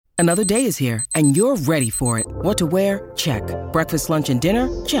Another day is here, and you're ready for it. What to wear? Check. Breakfast, lunch, and dinner?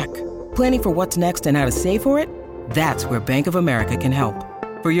 Check. Planning for what's next and how to save for it? That's where Bank of America can help.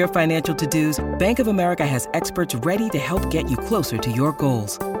 For your financial to-dos, Bank of America has experts ready to help get you closer to your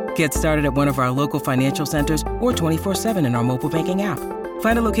goals. Get started at one of our local financial centers or 24/7 in our mobile banking app.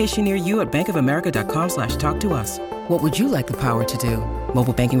 Find a location near you at bankofamerica.com/talktous. What would you like the power to do?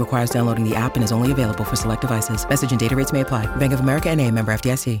 Mobile banking requires downloading the app and is only available for select devices. Message and data rates may apply. Bank of America N.A., member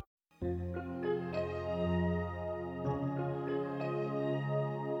FDIC.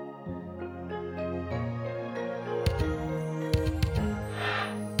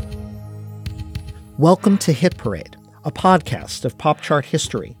 Welcome to Hit Parade, a podcast of pop chart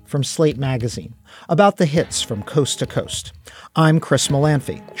history from Slate Magazine, about the hits from coast to coast. I'm Chris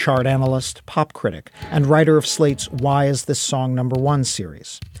Molanphy, chart analyst, pop critic, and writer of Slate's Why Is This Song Number One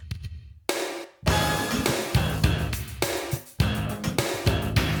series.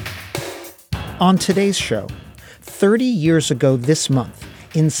 On today's show, 30 years ago this month,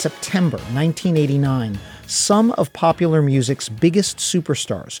 in September 1989, some of popular music's biggest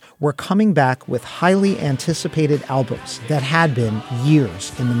superstars were coming back with highly anticipated albums that had been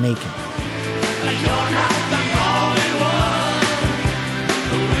years in the making.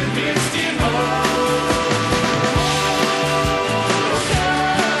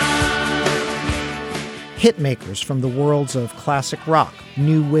 Hitmakers from the worlds of classic rock,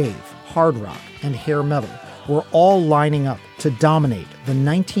 new wave, hard rock, and hair metal were all lining up to dominate the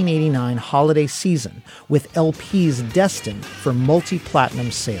 1989 holiday season with LPs destined for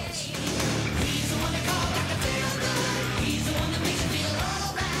multi-platinum sales.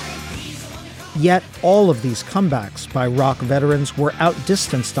 Yet all of these comebacks by rock veterans were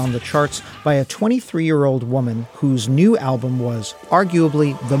outdistanced on the charts by a 23-year-old woman whose new album was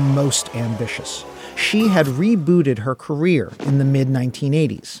arguably the most ambitious. She had rebooted her career in the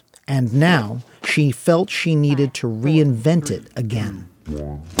mid-1980s, and now she felt she needed to reinvent it again.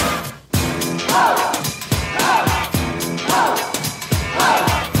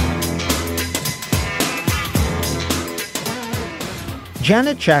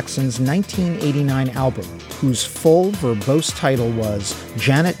 Janet Jackson's 1989 album, whose full verbose title was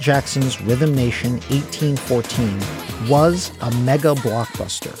Janet Jackson's Rhythm Nation 1814, was a mega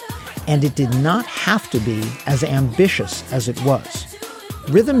blockbuster, and it did not have to be as ambitious as it was.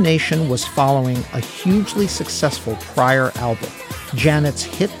 Rhythm Nation was following a hugely successful prior album, Janet's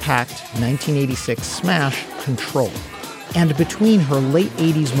hit-packed 1986 smash, Control. And between her late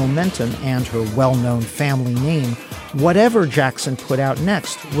 80s momentum and her well-known family name, whatever Jackson put out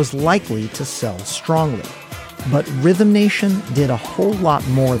next was likely to sell strongly. But Rhythm Nation did a whole lot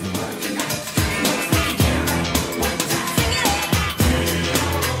more than that.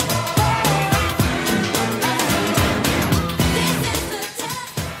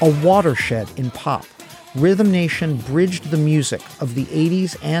 A watershed in pop, Rhythm Nation bridged the music of the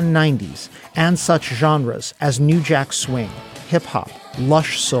 80s and 90s and such genres as New Jack Swing, hip-hop,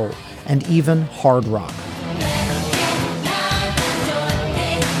 lush soul, and even hard rock.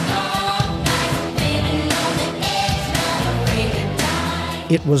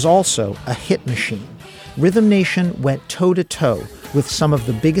 It was also a hit machine. Rhythm Nation went toe-to-toe with some of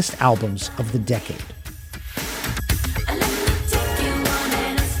the biggest albums of the decade.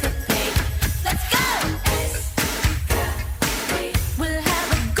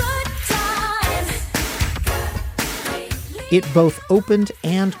 It both opened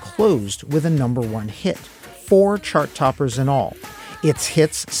and closed with a number one hit, 4 chart toppers in all. Its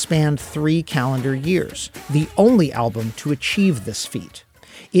hits spanned 3 calendar years, the only album to achieve this feat.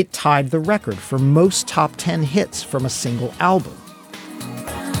 It tied the record for most top 10 hits from a single album.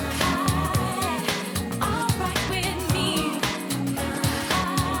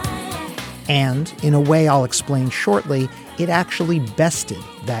 And, in a way I'll explain shortly, it actually bested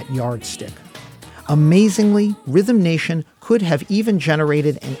that yardstick. Amazingly, Rhythm Nation could have even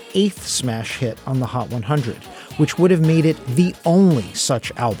generated an 8th smash hit on the Hot 100, which would have made it the only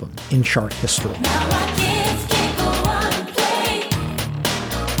such album in chart history.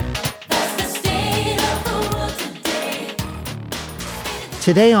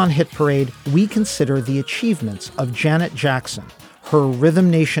 Today on Hit Parade, we consider the achievements of Janet Jackson, her Rhythm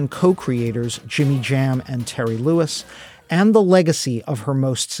Nation co-creators Jimmy Jam and Terry Lewis, and the legacy of her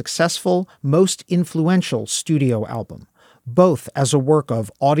most successful, most influential studio album, both as a work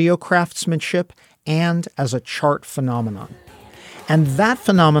of audio craftsmanship and as a chart phenomenon. And that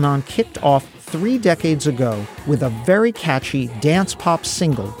phenomenon kicked off 3 decades ago with a very catchy dance pop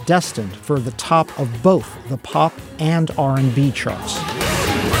single destined for the top of both the pop and R&B charts.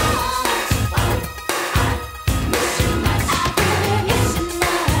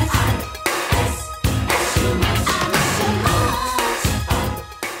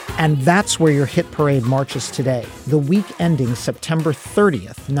 And that's where your hit parade marches today, the week ending September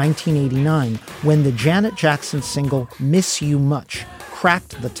 30th, 1989, when the Janet Jackson single Miss You Much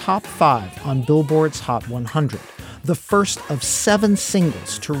cracked the top 5 on Billboard's Hot 100, the first of 7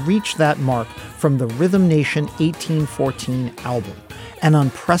 singles to reach that mark from the Rhythm Nation 1814 album, an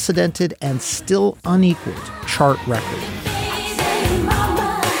unprecedented and still unequaled chart record.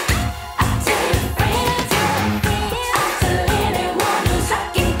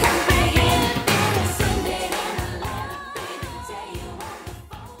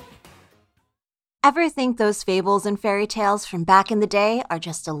 Ever think those fables and fairy tales from back in the day are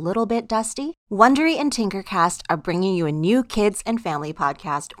just a little bit dusty? Wondery and Tinkercast are bringing you a new kids and family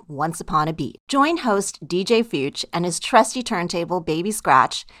podcast, Once Upon a Beat. Join host DJ Fuchs and his trusty turntable Baby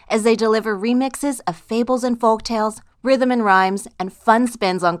Scratch as they deliver remixes of fables and folktales, rhythm and rhymes, and fun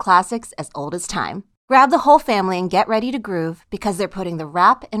spins on classics as old as time. Grab the whole family and get ready to groove because they're putting the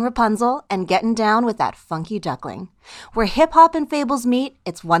rap in Rapunzel and getting down with that funky duckling. Where hip-hop and fables meet,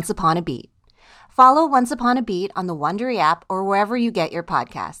 it's Once Upon a Beat. Follow Once Upon a Beat on the Wondery app or wherever you get your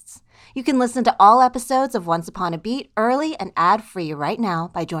podcasts. You can listen to all episodes of Once Upon a Beat early and ad-free right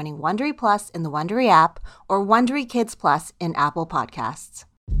now by joining Wondery Plus in the Wondery app or Wondery Kids Plus in Apple Podcasts.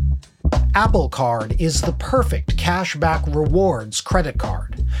 Apple Card is the perfect cashback rewards credit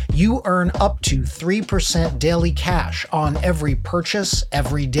card. You earn up to 3% daily cash on every purchase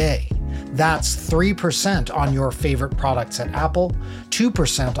every day. That's 3% on your favorite products at Apple,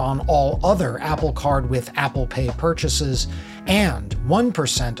 2% on all other Apple Card with Apple Pay purchases, and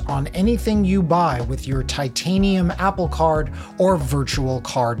 1% on anything you buy with your titanium Apple Card or virtual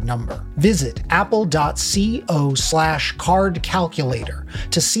card number. Visit apple.co/card calculator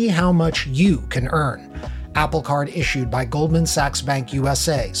to see how much you can earn. Apple Card issued by Goldman Sachs Bank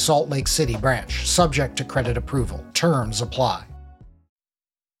USA, Salt Lake City branch, subject to credit approval. Terms apply.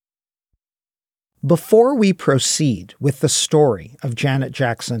 Before we proceed with the story of Janet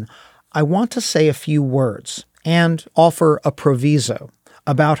Jackson, I want to say a few words and offer a proviso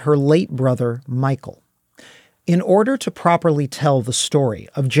about her late brother, Michael. In order to properly tell the story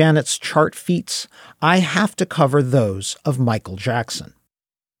of Janet's chart feats, I have to cover those of Michael Jackson.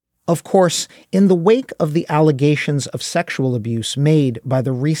 Of course, in the wake of the allegations of sexual abuse made by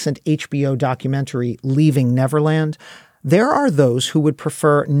the recent HBO documentary Leaving Neverland, there are those who would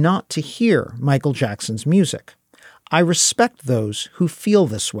prefer not to hear Michael Jackson's music. I respect those who feel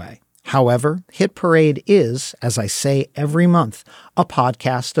this way. However, Hit Parade is, as I say every month, a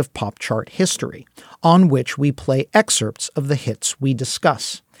podcast of pop chart history, on which we play excerpts of the hits we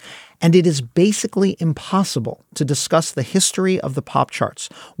discuss. And it is basically impossible to discuss the history of the pop charts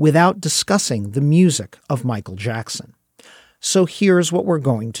without discussing the music of Michael Jackson. So here's what we're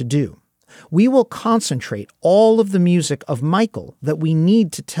going to do. We will concentrate all of the music of Michael that we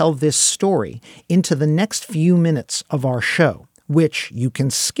need to tell this story into the next few minutes of our show, which you can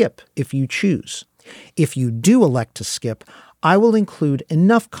skip if you choose. If you do elect to skip, I will include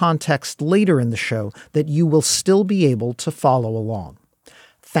enough context later in the show that you will still be able to follow along.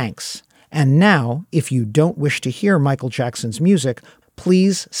 Thanks. And now, if you don't wish to hear Michael Jackson's music,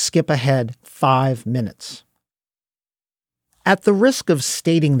 please skip ahead 5 minutes. At the risk of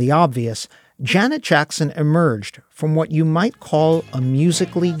stating the obvious, Janet Jackson emerged from what you might call a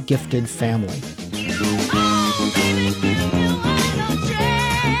musically gifted family.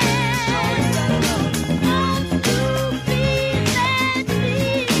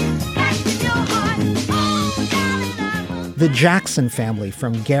 The Jackson family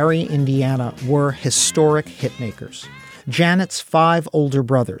from Gary, Indiana, were historic hitmakers. Janet's 5 older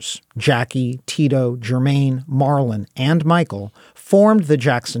brothers, Jackie, Tito, Jermaine, Marlon, and Michael, formed the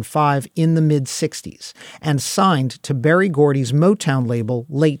Jackson 5 in the mid-'60s and signed to Berry Gordy's Motown label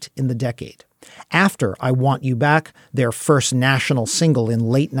late in the decade. After I Want You Back, their first national single in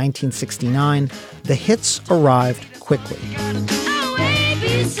late 1969, the hits arrived quickly.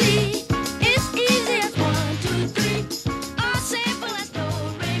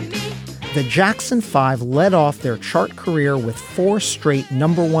 The Jackson 5 led off their chart career with 4 straight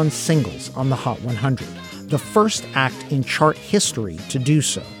 #1 singles on the Hot 100, the first act in chart history to do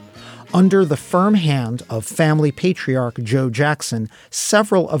so. Under the firm hand of family patriarch Joe Jackson,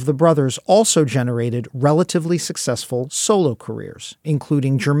 several of the brothers also generated relatively successful solo careers,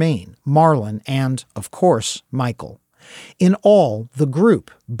 including Jermaine, Marlon, and, of course, Michael. In all, the group,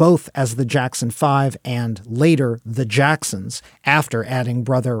 both as the Jackson 5 and later the Jacksons, after adding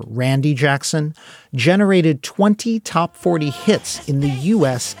brother Randy Jackson, generated 20 top 40 hits in the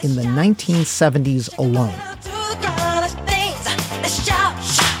U.S. in the 1970s alone.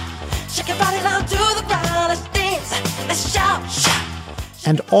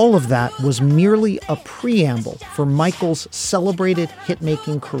 And all of that was merely a preamble for Michael's celebrated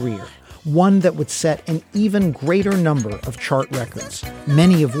hit-making career, one that would set an even greater number of chart records,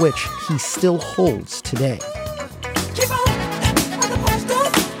 many of which he still holds today.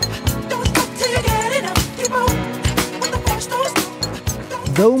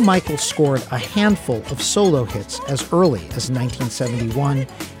 Though Michael scored a handful of solo hits as early as 1971,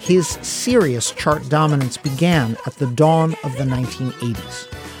 his serious chart dominance began at the dawn of the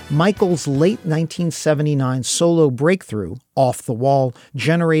 1980s. Michael's late 1979 solo breakthrough, Off the Wall,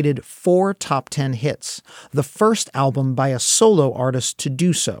 generated 4 top 10 hits, the first album by a solo artist to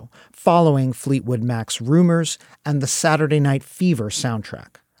do so, following Fleetwood Mac's Rumors and the Saturday Night Fever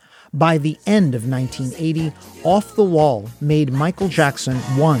soundtrack. By the end of 1980, Off the Wall made Michael Jackson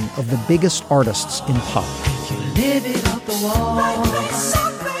one of the biggest artists in pop.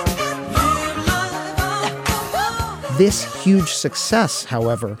 This huge success,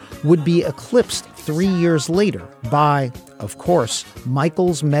 however, would be eclipsed 3 years later by, of course,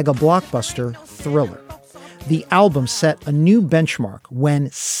 Michael's mega blockbuster Thriller. The album set a new benchmark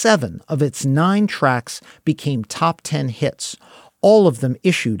when 7 of its 9 tracks became top 10 hits, all of them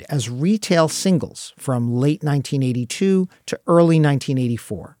issued as retail singles from late 1982 to early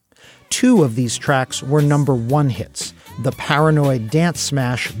 1984. 2 of these tracks were number 1 hits, the paranoid dance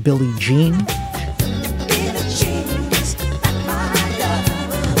smash Billie Jean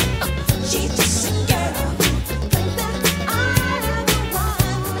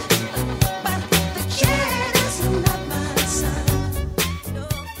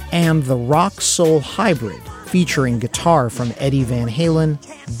and the rock soul hybrid featuring guitar from Eddie Van Halen,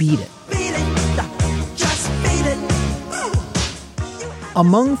 Beat It.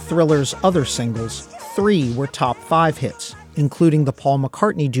 Among Thriller's other singles, 3 were top 5 hits, including the Paul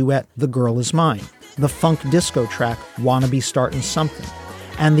McCartney duet The Girl Is Mine, the funk disco track Wanna Be Startin' Something,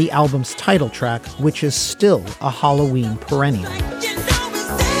 and the album's title track, which is still a Halloween perennial.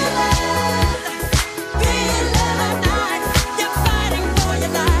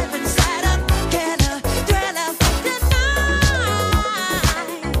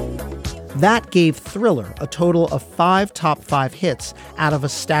 That gave Thriller a total of 5 top 5 hits out of a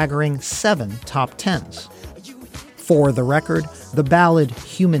staggering 7 top 10s. For the record, the ballad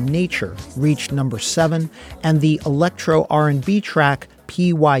Human Nature reached number 7, and the electro R&B track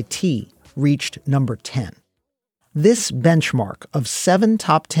PYT reached number 10. This benchmark of 7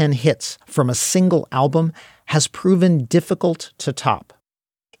 top 10 hits from a single album has proven difficult to top.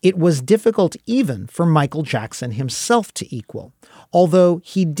 It was difficult even for Michael Jackson himself to equal, although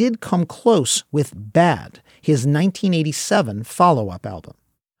he did come close with Bad, his 1987 follow-up album.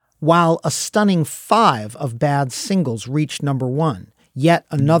 While a stunning 5 of Bad's singles reached number 1, yet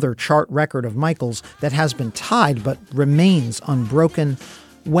another chart record of Michael's that has been tied but remains unbroken,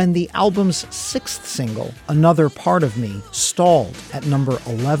 when the album's 6th single, Another Part of Me, stalled at number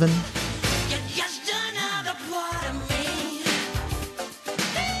 11,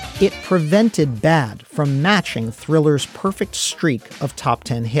 it prevented Bad from matching Thriller's perfect streak of top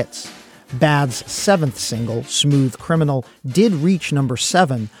 10 hits. Bad's 7th single, Smooth Criminal, did reach number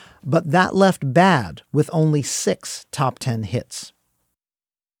 7, but that left Bad with only 6 top 10 hits.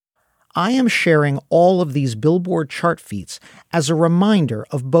 I am sharing all of these Billboard chart feats as a reminder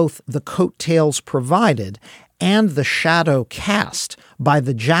of both the coattails provided and the shadow cast by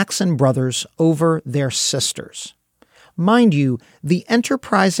the Jackson brothers over their sisters. Mind you, the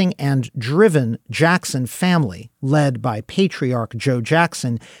enterprising and driven Jackson family, led by patriarch Joe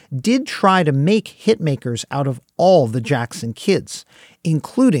Jackson, did try to make hitmakers out of all the Jackson kids,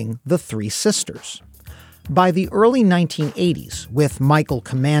 including the 3 sisters. By the early 1980s, with Michael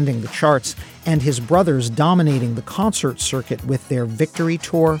commanding the charts and his brothers dominating the concert circuit with their Victory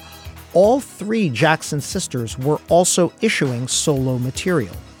Tour, all 3 Jackson sisters were also issuing solo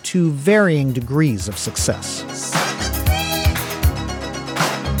material to varying degrees of success.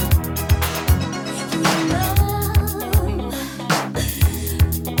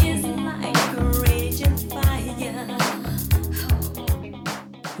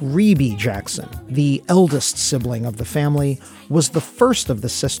 Rebe Jackson, the eldest sibling of the family, was the first of the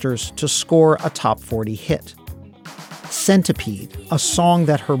sisters to score a top 40 hit. Centipede, a song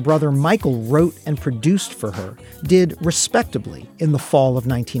that her brother Michael wrote and produced for her, did respectably in the fall of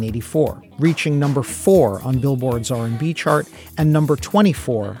 1984, reaching number 4 on Billboard's R&B chart and number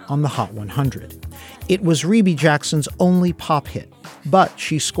 24 on the Hot 100. It was Rebe Jackson's only pop hit, but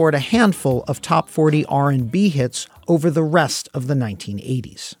she scored a handful of top 40 R&B hits over the rest of the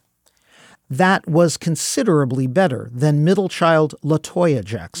 1980s. That was considerably better than middle child LaToya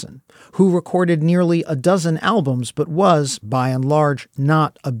Jackson, who recorded nearly a dozen albums but was, by and large,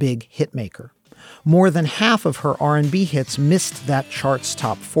 not a big hitmaker. More than half of her R&B hits missed that chart's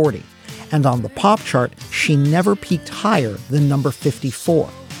top 40, and on the pop chart, she never peaked higher than number 54,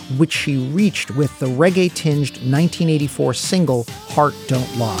 which she reached with the reggae-tinged 1984 single Heart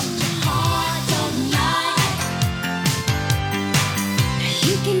Don't Lie.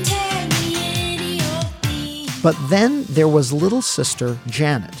 But then there was little sister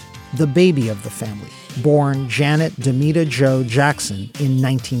Janet, the baby of the family, born Janet Demita Jo Jackson in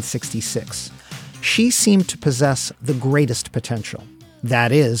 1966. She seemed to possess the greatest potential.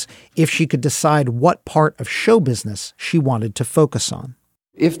 That is, if she could decide what part of show business she wanted to focus on.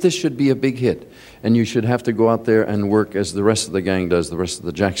 If this should be a big hit, and you should have to go out there and work as the rest of the gang does, the rest of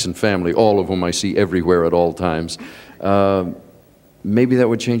the Jackson family, all of whom I see everywhere at all times, maybe that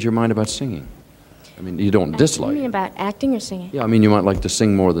would change your mind about singing. I mean, you don't dislike. You mean about acting or singing? Yeah, I mean, you might like to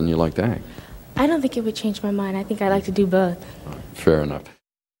sing more than you like to act. I don't think it would change my mind. I think I like to do both. Fair enough.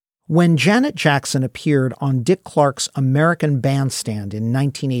 When Janet Jackson appeared on Dick Clark's American Bandstand in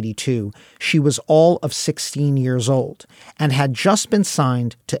 1982, she was all of 16 years old and had just been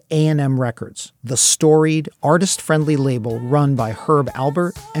signed to A&M Records, the storied, artist-friendly label run by Herb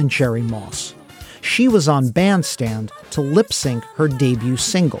Alpert and Jerry Moss. She was on Bandstand to lip-sync her debut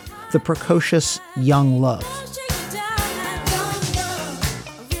single, the precocious Young Love.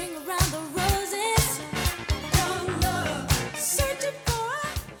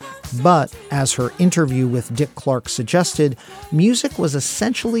 But, as her interview with Dick Clark suggested, music was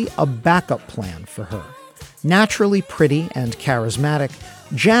essentially a backup plan for her. Naturally pretty and charismatic,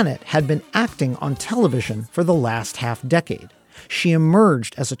 Janet had been acting on television for the last half-decade. She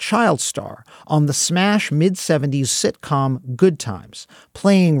emerged as a child star on the smash mid-70s sitcom Good Times,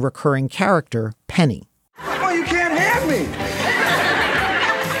 playing recurring character Penny. Oh, you can't have me!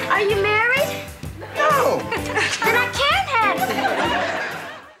 Are you married? No! Then I can't have you!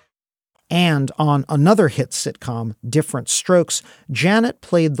 And on another hit sitcom, Different Strokes, Janet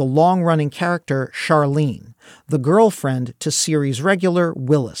played the long-running character Charlene, the girlfriend to series regular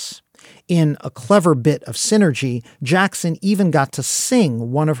Willis. In a clever bit of synergy, Jackson even got to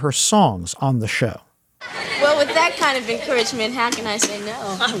sing one of her songs on the show. Well, with that kind of encouragement, how can I say no?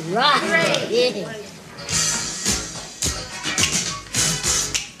 All right. Yeah.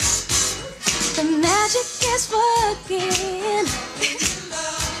 The magic is working.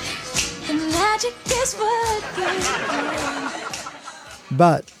 The magic is working.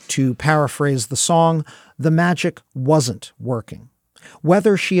 But, to paraphrase the song, the magic wasn't working.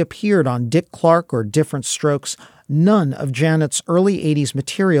 Whether she appeared on Dick Clark or Different Strokes, none of Janet's early 80s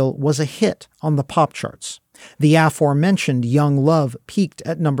material was a hit on the pop charts. The aforementioned Young Love peaked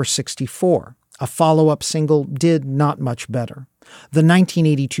at number 64. A follow-up single did not much better. The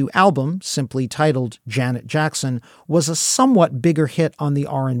 1982 album, simply titled Janet Jackson, was a somewhat bigger hit on the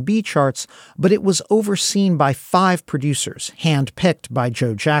R&B charts, but it was overseen by 5 producers, handpicked by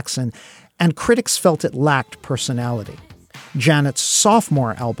Joe Jackson, and critics felt it lacked personality. Janet's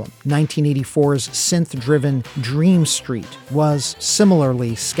sophomore album, 1984's synth-driven Dream Street, was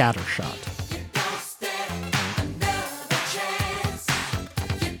similarly scattershot.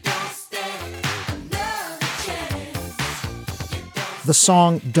 The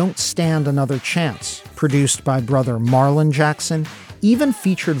song Don't Stand Another Chance, produced by brother Marlon Jackson, even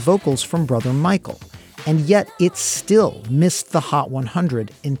featured vocals from brother Michael, and yet it still missed the Hot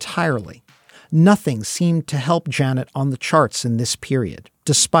 100 entirely. Nothing seemed to help Janet on the charts in this period,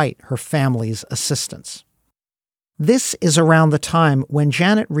 despite her family's assistance. This is around the time when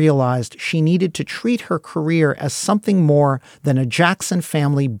Janet realized she needed to treat her career as something more than a Jackson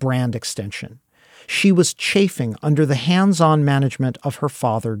family brand extension. She was chafing under the hands-on management of her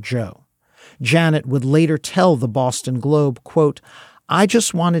father, Joe. Janet would later tell the Boston Globe, quote, "I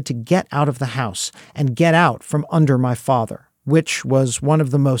just wanted to get out of the house and get out from under my father, which was one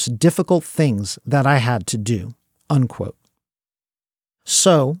of the most difficult things that I had to do," unquote.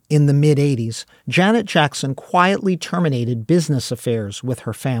 So, in the mid-80s, Janet Jackson quietly terminated business affairs with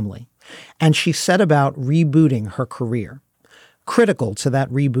her family, and she set about rebooting her career. Critical to that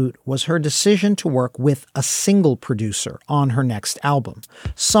reboot was her decision to work with a single producer on her next album,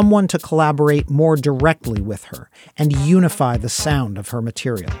 someone to collaborate more directly with her and unify the sound of her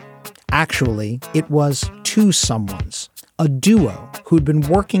material. Actually, it was 2 someones, a duo who'd been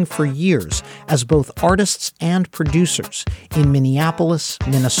working for years as both artists and producers in Minneapolis,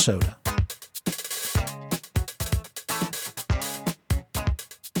 Minnesota.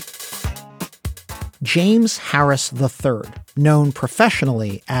 James Harris III, known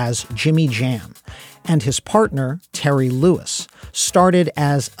professionally as Jimmy Jam, and his partner, Terry Lewis, started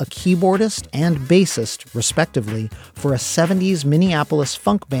as a keyboardist and bassist, respectively, for a 70s Minneapolis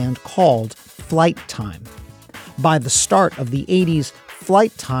funk band called Flight Time. By the start of the 80s,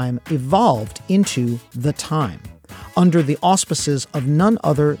 Flight Time evolved into The Time, under the auspices of none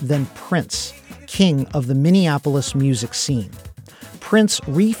other than Prince, king of the Minneapolis music scene. Prince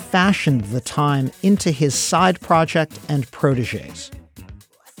refashioned The Time into his side project and protégés.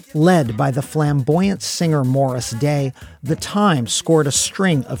 Led by the flamboyant singer Morris Day, The Time scored a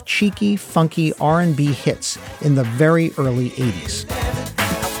string of cheeky, funky R&B hits in the very early 80s.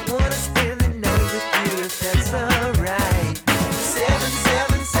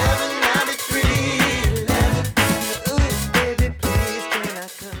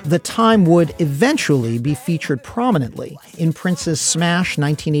 The Time would eventually be featured prominently in Prince's smash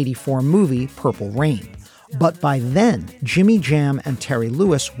 1984 movie Purple Rain. But by then, Jimmy Jam and Terry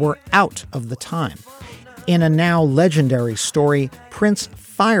Lewis were out of The Time. In a now legendary story, Prince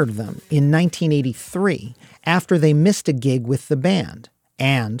fired them in 1983 after they missed a gig with the band.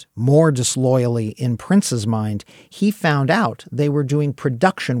 And, more disloyally in Prince's mind, he found out they were doing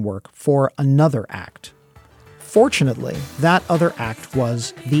production work for another act. Fortunately, that other act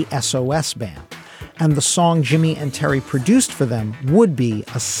was the SOS Band, and the song Jimmy and Terry produced for them would be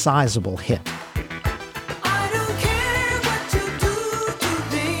a sizable hit.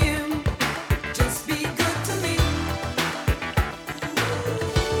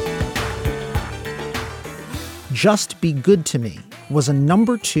 Just Be Good to Me was a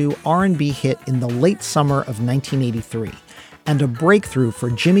number 2 R&B hit in the late summer of 1983 and a breakthrough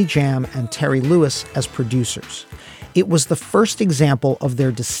for Jimmy Jam and Terry Lewis as producers. It was the first example of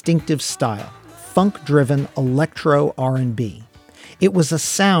their distinctive style, funk-driven electro R&B. It was a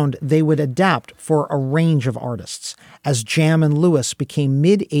sound they would adapt for a range of artists, as Jam and Lewis became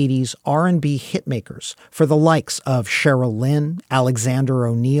mid-80s R&B hitmakers for the likes of Cheryl Lynn, Alexander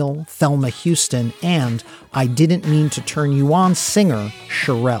O'Neal, Thelma Houston, and I Didn't Mean to Turn You On singer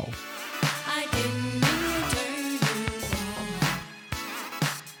Cherrelle.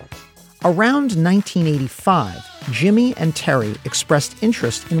 Around 1985, Jimmy and Terry expressed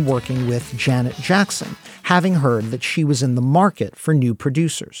interest in working with Janet Jackson, having heard that she was in the market for new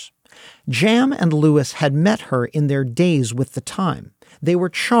producers. Jam and Lewis had met her in their days with The Time. They were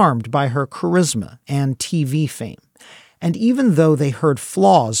charmed by her charisma and TV fame. And even though they heard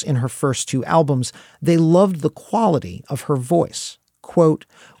flaws in her first 2 albums, they loved the quality of her voice. Quote,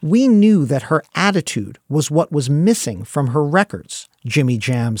 "We knew that her attitude was what was missing from her records," Jimmy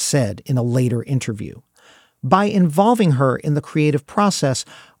Jam said in a later interview. By involving her in the creative process,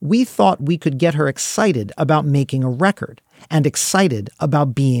 we thought we could get her excited about making a record and excited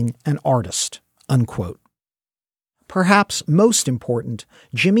about being an artist, unquote. Perhaps most important,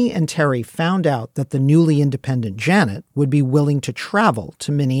 Jimmy and Terry found out that the newly independent Janet would be willing to travel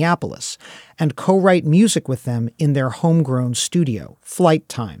to Minneapolis and co-write music with them in their homegrown studio, Flight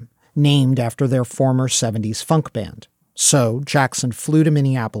Time, named after their former 70s funk band. So Jackson flew to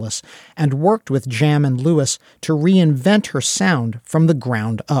Minneapolis and worked with Jam and Lewis to reinvent her sound from the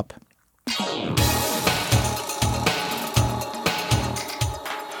ground up.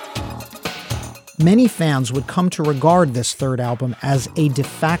 Many fans would come to regard this third album as a de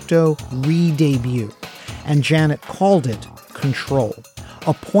facto re-debut, and Janet called it Control,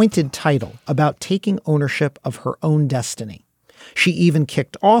 a pointed title about taking ownership of her own destiny. She even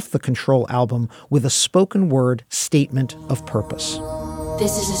kicked off the Control album with a spoken word statement of purpose.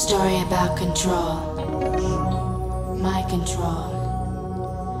 This is a story about control. My control.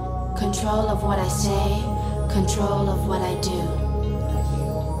 Control of what I say, control of what I do.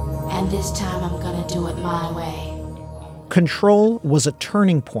 And this time I'm gonna do it my way. Control was a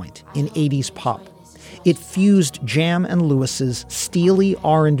turning point in 80s pop. It fused Jam and Lewis's steely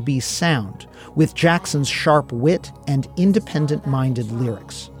R&B sound with Jackson's sharp wit and independent-minded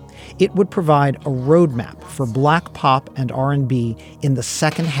lyrics. It would provide a roadmap for Black pop and R&B in the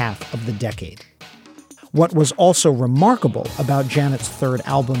second half of the decade. What was also remarkable about Janet's third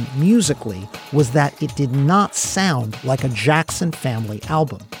album musically was that it did not sound like a Jackson family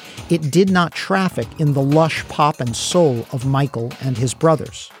album. It did not traffic in the lush pop and soul of Michael and his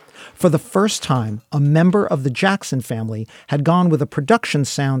brothers. For the first time, a member of the Jackson family had gone with a production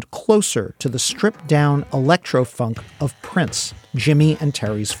sound closer to the stripped-down electro-funk of Prince, Jimmy and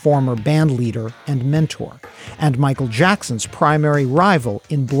Terry's former band leader and mentor, and Michael Jackson's primary rival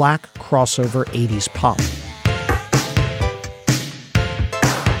in Black crossover 80s pop.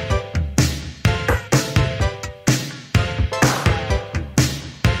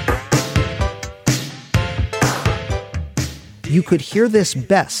 You could hear this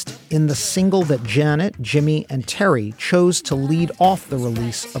best in the single that Janet, Jimmy, and Terry chose to lead off the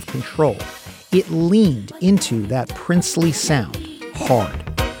release of Control. It leaned into that princely sound hard.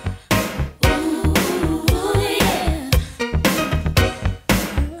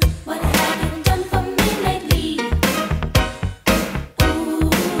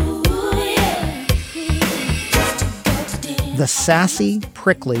 The sassy,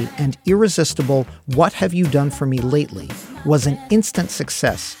 prickly, and irresistible What Have You Done For Me Lately was an instant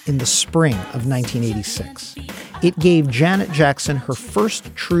success in the spring of 1986. It gave Janet Jackson her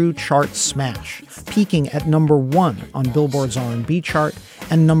first true chart smash, peaking at number 1 on Billboard's R&B chart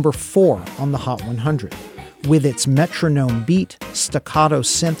and number 4 on the Hot 100. With its metronome beat, staccato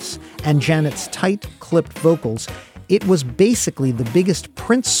synths, and Janet's tight, clipped vocals, it was basically the biggest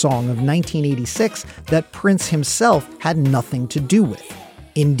Prince song of 1986 that Prince himself had nothing to do with.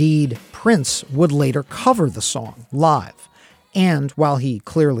 Indeed, Prince would later cover the song live. And while he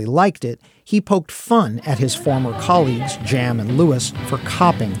clearly liked it, he poked fun at his former colleagues, Jam and Lewis, for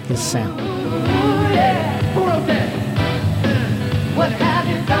copying his sound.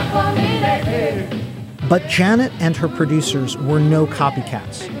 But Janet and her producers were no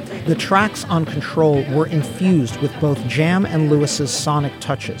copycats. The tracks on Control were infused with both Jam and Lewis's sonic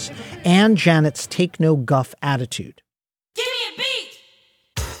touches and Janet's take-no-guff attitude. Give me a beat!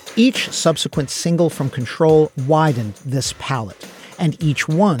 Each subsequent single from Control widened this palette, and each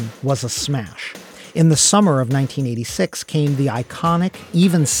one was a smash. In the summer of 1986 came the iconic,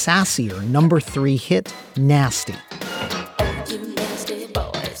 even sassier number 3 hit, Nasty.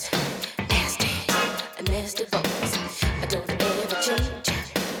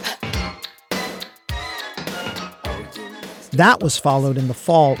 That was followed in the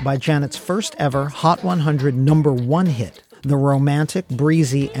fall by Janet's first ever Hot 100 number 1 hit, the romantic,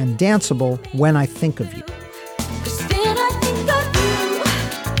 breezy, and danceable When I Think of You.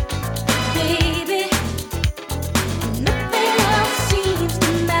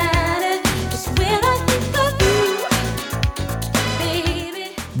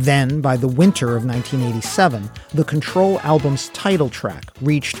 Then, by the winter of 1987, the Control album's title track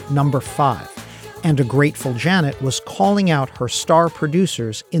reached number 5. And a grateful Janet was calling out her star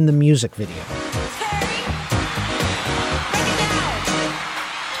producers in the music video.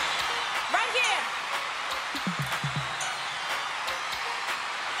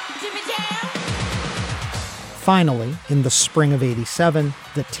 Finally, in the spring of '87,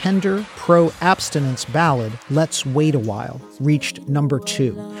 the tender, pro-abstinence ballad Let's Wait a While reached number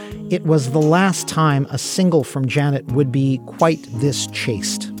 2. It was the last time a single from Janet would be quite this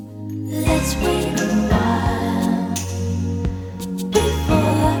chaste. Let's wait a while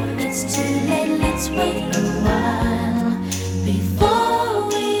before it's too late. Let's wait a while before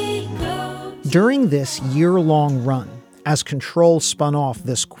we go. During this year-long run, as Control spun off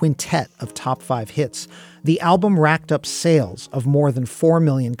this quintet of top 5 hits, the album racked up sales of more than 4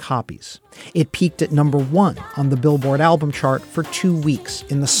 million copies. It peaked at number 1 on the Billboard album chart for 2 weeks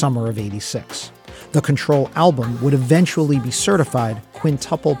in the summer of '86. The Control album would eventually be certified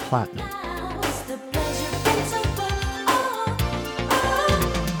quintuple platinum.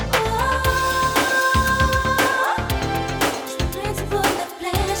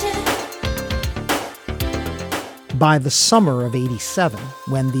 By the summer of '87,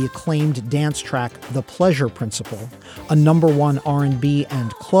 when the acclaimed dance track The Pleasure Principle, a number 1 R&B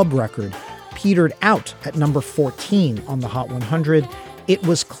and club record, petered out at number 14 on the Hot 100, it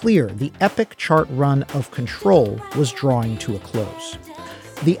was clear the epic chart run of Control was drawing to a close.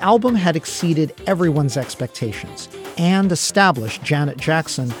 The album had exceeded everyone's expectations and established Janet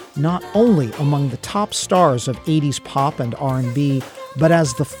Jackson not only among the top stars of '80s pop and R&B, but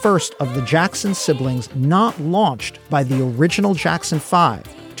as the first of the Jackson siblings not launched by the original Jackson 5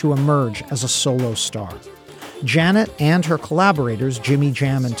 to emerge as a solo star. Janet and her collaborators, Jimmy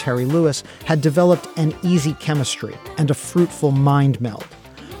Jam and Terry Lewis, had developed an easy chemistry and a fruitful mind meld.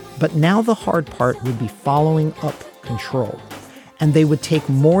 But now the hard part would be following up Control, and they would take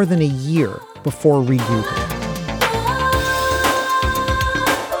more than a year before regrouping.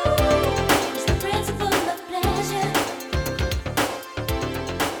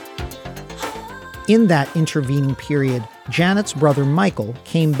 In that intervening period, Janet's brother Michael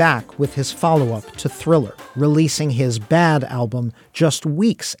came back with his follow-up to Thriller, releasing his Bad album just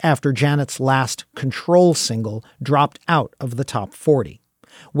weeks after Janet's last Control single dropped out of the top 40.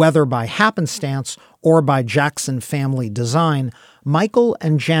 Whether by happenstance or by Jackson family design, Michael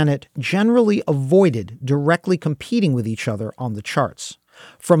and Janet generally avoided directly competing with each other on the charts.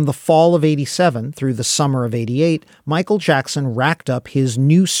 From the fall of '87 through the summer of '88, Michael Jackson racked up his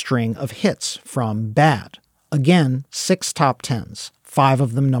new string of hits from Bad, Again, 6 top 10s, 5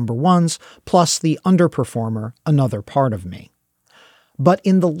 of them number ones, plus the underperformer, Another Part of Me. But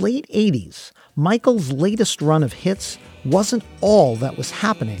in the late 80s, Michael's latest run of hits wasn't all that was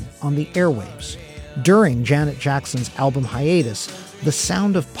happening on the airwaves. During Janet Jackson's album hiatus, the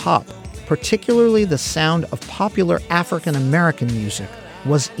sound of pop, particularly the sound of popular African American music,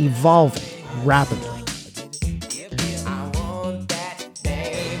 was evolving rapidly.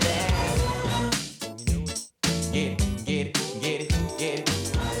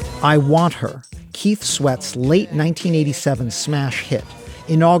 I Want Her, Keith Sweat's late 1987 smash hit,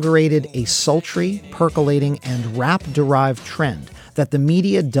 inaugurated a sultry, percolating, and rap-derived trend that the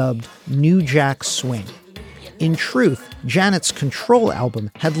media dubbed New Jack Swing. In truth, Janet's Control album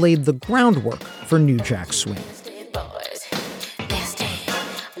had laid the groundwork for New Jack Swing.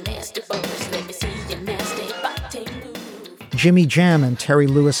 Jimmy Jam and Terry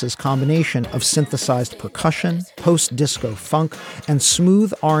Lewis's combination of synthesized percussion, post-disco funk, and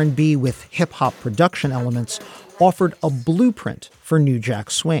smooth R&B with hip-hop production elements offered a blueprint for New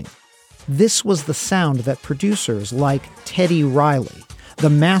Jack Swing. This was the sound that producers like Teddy Riley, the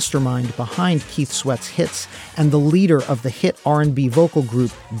mastermind behind Keith Sweat's hits and the leader of the hit R&B vocal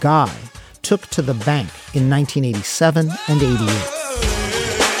group Guy, took to the bank in 1987 and 88.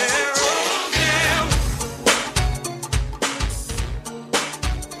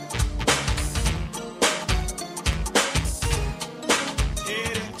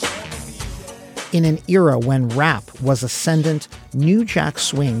 In an era when rap was ascendant, New Jack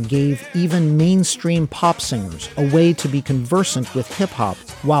Swing gave even mainstream pop singers a way to be conversant with hip-hop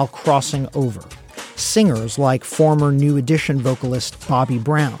while crossing over. Singers like former New Edition vocalist Bobby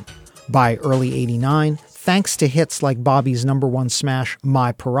Brown. By early '89, thanks to hits like Bobby's number one smash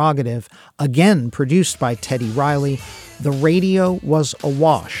My Prerogative, again produced by Teddy Riley, the radio was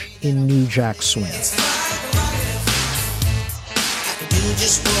awash in New Jack Swing.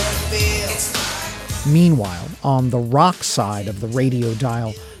 Meanwhile, on the rock side of the radio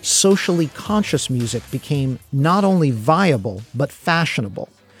dial, socially conscious music became not only viable, but fashionable,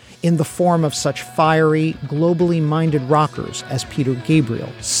 in the form of such fiery, globally minded rockers as Peter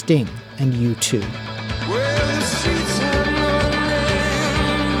Gabriel, Sting, and U2.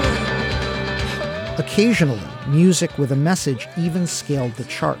 Occasionally, music with a message even scaled the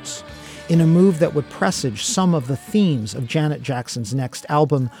charts. In a move that would presage some of the themes of Janet Jackson's next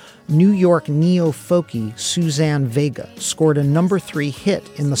album, New York neo-folky Suzanne Vega scored a number 3 hit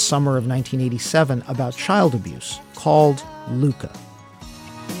in the summer of 1987 about child abuse called Luca.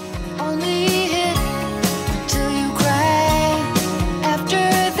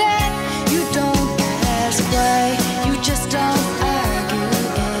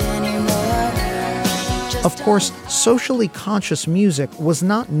 Of course, socially conscious music was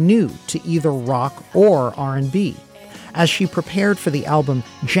not new to either rock or R&B. As she prepared for the album,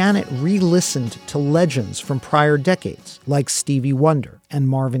 Janet re-listened to legends from prior decades, like Stevie Wonder and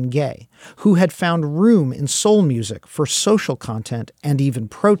Marvin Gaye, who had found room in soul music for social content and even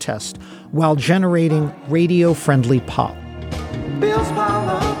protest, while generating radio-friendly pop. Bills pile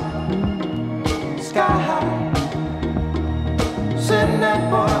up, sky high, send that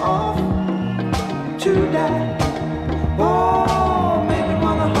boy off to die. Oh, make me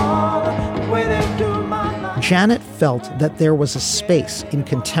wanna holler the way they do my life. Janet felt that there was a space in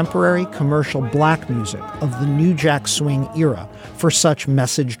contemporary commercial black music of the New Jack Swing era for such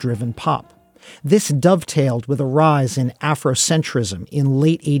message-driven pop. This dovetailed with a rise in Afrocentrism in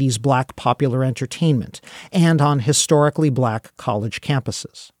late 80s black popular entertainment and on historically black college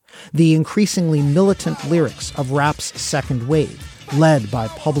campuses. The increasingly militant lyrics of rap's second wave, led by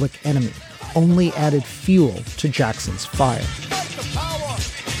Public Enemy, only added fuel to Jackson's fire.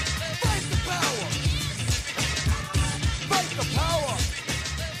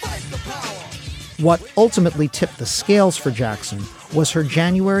 What ultimately tipped the scales for Jackson was her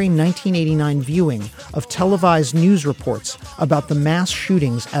January 1989 viewing of televised news reports about the mass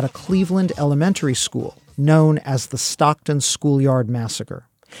shootings at a Cleveland elementary school known as the Stockton Schoolyard Massacre.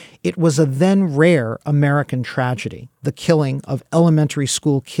 It was a then rare American tragedy, the killing of elementary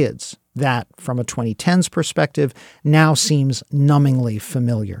school kids, that, from a 2010s perspective, now seems numbingly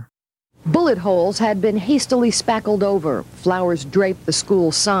familiar. Bullet holes had been hastily spackled over, flowers draped the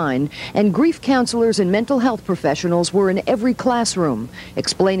school sign, and grief counselors and mental health professionals were in every classroom,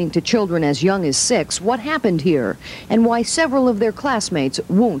 explaining to children as young as 6 what happened here and why several of their classmates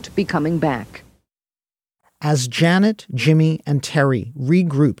won't be coming back. As Janet, Jimmy, and Terry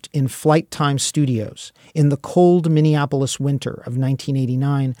regrouped in Flight Time Studios in the cold Minneapolis winter of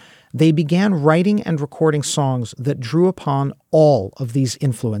 1989, they began writing and recording songs that drew upon all of these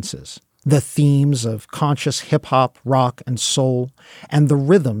influences. the themes of conscious hip-hop, rock, and soul, and the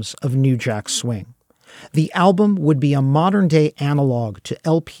rhythms of New Jack Swing. The album would be a modern-day analog to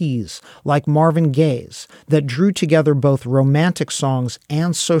LPs like Marvin Gaye's that drew together both romantic songs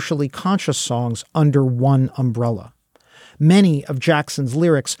and socially conscious songs under one umbrella. Many of Jackson's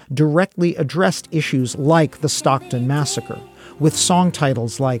lyrics directly addressed issues like the Stockton Massacre, with song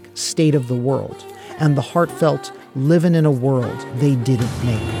titles like State of the World and the heartfelt Livin' in a World They Didn't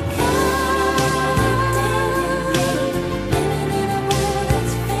Make.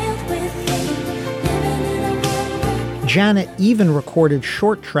 Janet even recorded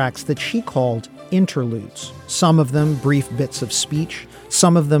short tracks that she called interludes, some of them brief bits of speech,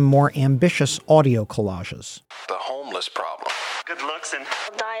 some of them more ambitious audio collages. The homeless problem. Good looks and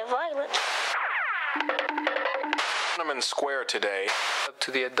Die violent. Tiananmen Square today. Up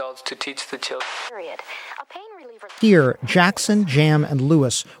to the adults to teach the children. Period. A pain reliever. Here, Jackson, Jam, and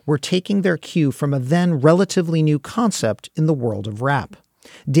Lewis were taking their cue from a then relatively new concept in the world of rap.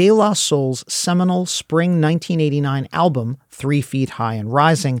 De La Soul's seminal spring 1989 album, 3 Feet High and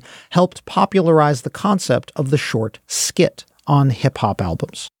Rising, helped popularize the concept of the short skit on hip-hop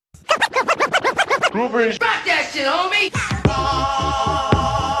albums. Groovers. Rock that shit, homie!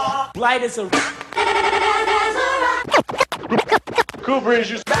 Light as a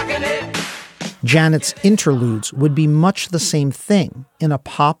Groovers is back in it. Janet's interludes would be much the same thing in a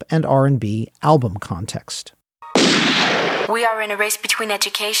pop and R&B album context. We are in a race between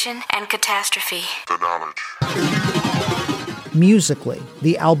education and catastrophe. the knowledge. Musically,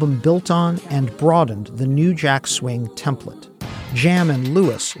 the album built on and broadened the New Jack Swing template. Jam and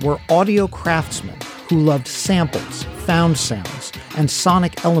Lewis were audio craftsmen who loved samples, found sounds, and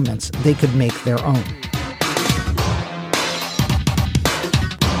sonic elements they could make their own.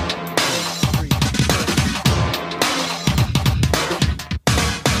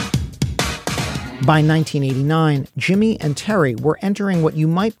 By 1989, Jimmy and Terry were entering what you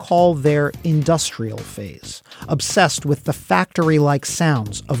might call their industrial phase, obsessed with the factory-like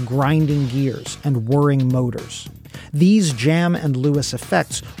sounds of grinding gears and whirring motors. These Jam and Lewis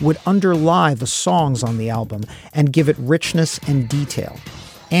effects would underlie the songs on the album and give it richness and detail.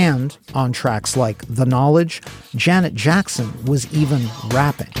 And on tracks like The Knowledge, Janet Jackson was even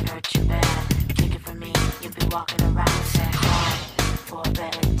rapping.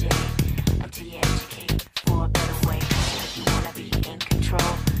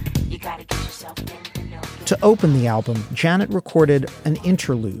 To open the album, Janet recorded an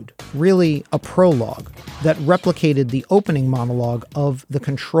interlude, really a prologue, that replicated the opening monologue of the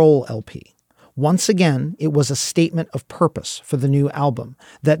Control LP. Once again, it was a statement of purpose for the new album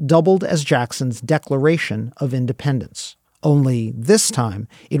that doubled as Jackson's declaration of independence. Only this time,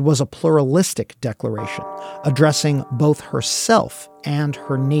 it was a pluralistic declaration, addressing both herself and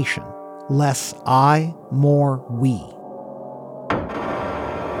her nation. Less I, more we.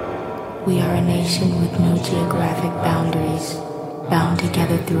 We are a nation with no geographic boundaries, bound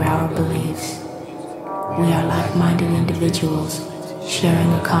together through our beliefs. We are like-minded individuals,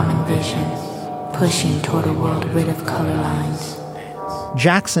 sharing a common vision, pushing toward a world rid of color lines.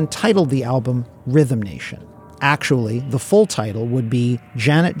 Jackson titled the album Rhythm Nation. Actually, the full title would be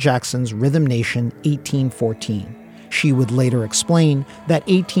Janet Jackson's Rhythm Nation 1814. She would later explain that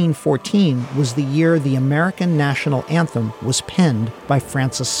 1814 was the year the American national anthem was penned by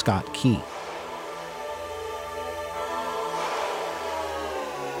Francis Scott Key.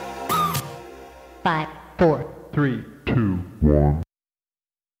 Five, four, 3, 2, 1.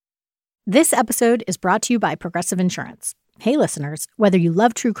 This episode is brought to you by Progressive Insurance. Hey, listeners, whether you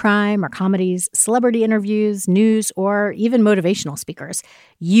love true crime or comedies, celebrity interviews, news, or even motivational speakers,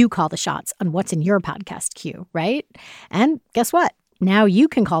 you call the shots on what's in your podcast queue, right? And guess what? Now you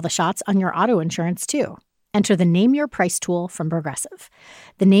can call the shots on your auto insurance, too. Enter the Name Your Price tool from Progressive.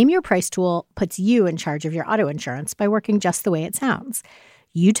 The Name Your Price tool puts you in charge of your auto insurance by working just the way it sounds.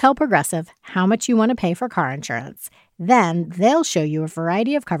 You tell Progressive how much you want to pay for car insurance. Then they'll show you a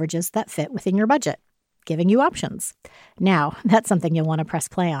variety of coverages that fit within your budget, giving you options. Now, that's something you'll want to press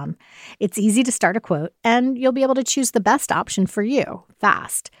play on. It's easy to start a quote, and you'll be able to choose the best option for you,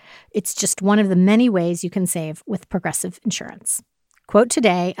 fast. It's just one of the many ways you can save with Progressive Insurance. Quote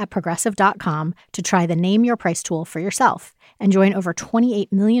today at Progressive.com to try the Name Your Price tool for yourself and join over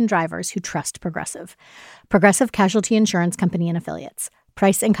 28 million drivers who trust Progressive. Progressive Casualty Insurance Company and Affiliates.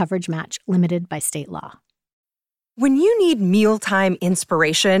 Price and coverage match limited by state law. When you need mealtime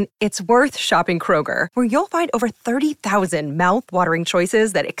inspiration, it's worth shopping Kroger, where you'll find over 30,000 mouth-watering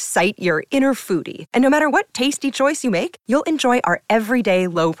choices that excite your inner foodie. And no matter what tasty choice you make, you'll enjoy our everyday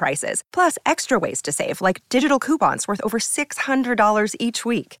low prices, plus extra ways to save, like digital coupons worth over $600 each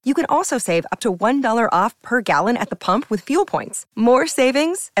week. You can also save up to $1 off per gallon at the pump with fuel points. More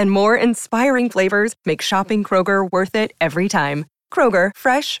savings and more inspiring flavors make shopping Kroger worth it every time. Kroger,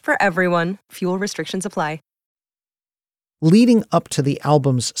 fresh for everyone. Fuel restrictions apply. Leading up to the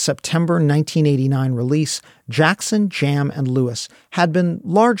album's September 1989 release, Jackson, Jam, and Lewis had been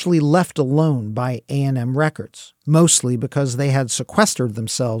largely left alone by A&M Records, mostly because they had sequestered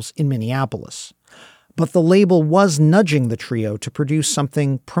themselves in Minneapolis. But the label was nudging the trio to produce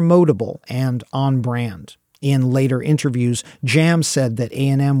something promotable and on-brand. In later interviews, Jam said that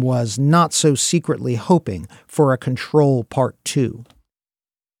A&M was not so secretly hoping for a Control Part 2.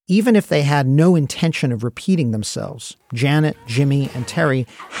 Even if they had no intention of repeating themselves, Janet, Jimmy, and Terry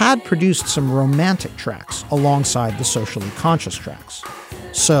had produced some romantic tracks alongside the socially conscious tracks.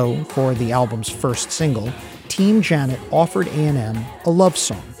 So, for the album's first single, Team Janet offered A&M a love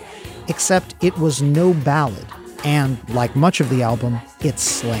song, except it was no ballad, and like much of the album, it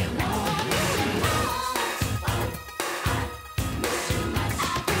slammed.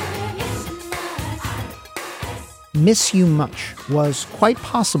 Miss You Much was quite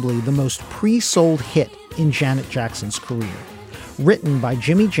possibly the most pre-sold hit in Janet Jackson's career. Written by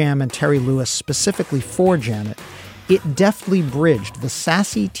Jimmy Jam and Terry Lewis specifically for Janet, it deftly bridged the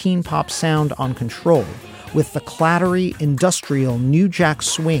sassy teen pop sound on Control with the clattery, industrial New Jack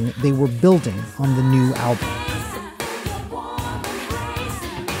swing they were building on the new album.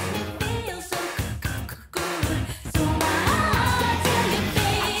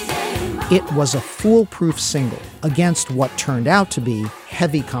 It was a foolproof single against what turned out to be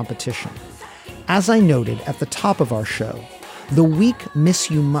heavy competition. As I noted at the top of our show, the week Miss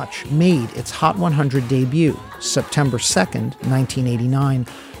You Much made its Hot 100 debut, September 2nd, 1989,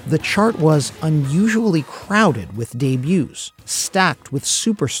 the chart was unusually crowded with debuts, stacked with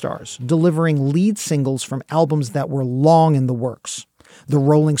superstars delivering lead singles from albums that were long in the works. The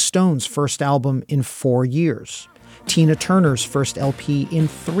Rolling Stones' first album in 4 years. Tina Turner's first LP in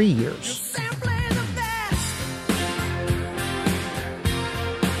 3 years.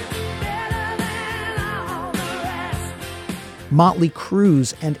 Motley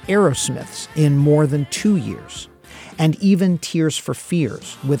Crue's and Aerosmith's in more than 2 years. And even Tears for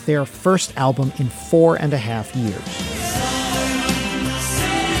Fears with their first album in 4.5 years.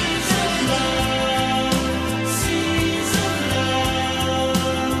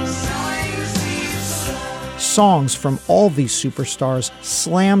 Songs from all these superstars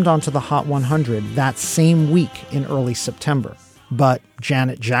slammed onto the Hot 100 that same week in early September. But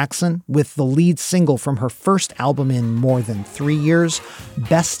Janet Jackson, with the lead single from her first album in more than 3 years,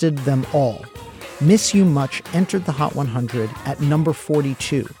 bested them all. Miss You Much entered the Hot 100 at number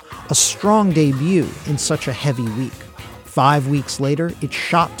 42, a strong debut in such a heavy week. 5 weeks later, it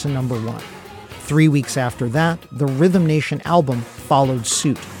shot to number 1. 3 weeks after that, the Rhythm Nation album followed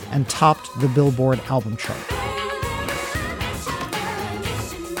suit and topped the Billboard album chart.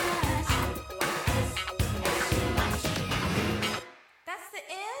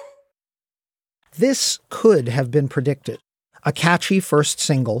 This could have been predicted. A catchy first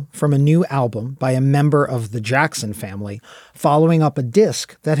single from a new album by a member of the Jackson family, following up a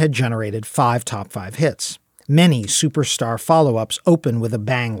disc that had generated 5 top 5 hits. Many superstar follow-ups open with a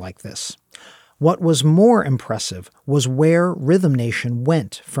bang like this. What was more impressive was where Rhythm Nation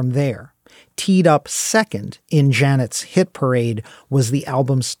went from there. Teed up second in Janet's hit parade was the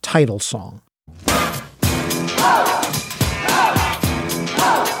album's title song.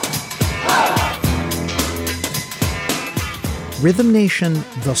 Rhythm Nation,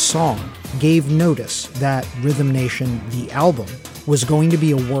 the song, gave notice that Rhythm Nation, the album, was going to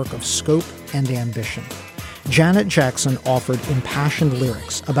be a work of scope and ambition. Janet Jackson offered impassioned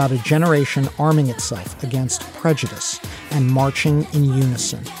lyrics about a generation arming itself against prejudice and marching in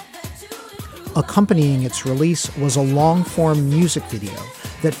unison. Accompanying its release was a long-form music video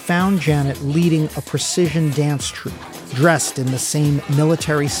that found Janet leading a precision dance troupe dressed in the same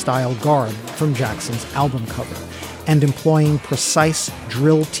military-style garb from Jackson's album cover and employing precise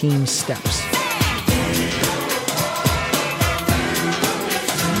drill team steps.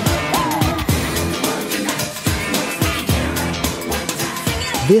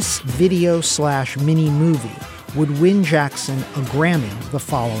 This video/mini movie would win Jackson a Grammy the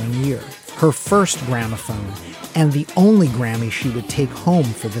following year, her first gramophone, and the only Grammy she would take home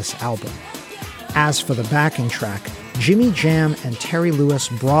for this album. As for the backing track, Jimmy Jam and Terry Lewis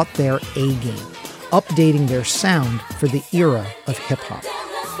brought their A game, updating their sound for the era of hip-hop.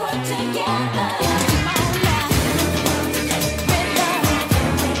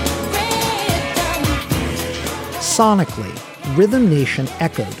 Sonically, Rhythm Nation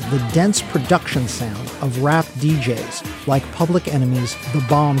echoed the dense production sound of rap DJs like Public Enemy's The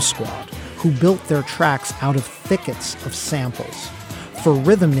Bomb Squad, who built their tracks out of thickets of samples. For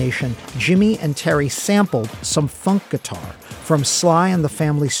Rhythm Nation, Jimmy and Terry sampled some funk guitar from Sly and the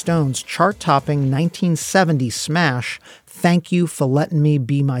Family Stone's chart-topping 1970 smash, Thank You for Letting Me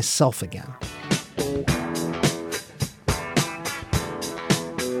Be Myself Again.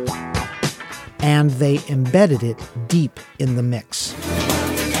 And they embedded it deep in the mix.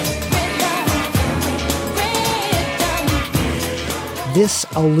 This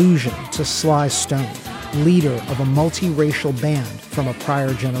allusion to Sly Stone, leader of a multiracial band from a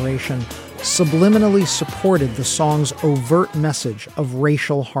prior generation, subliminally supported the song's overt message of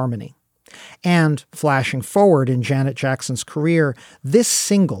racial harmony. And flashing forward in Janet Jackson's career, this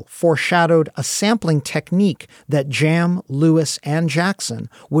single foreshadowed a sampling technique that Jam, Lewis, and Jackson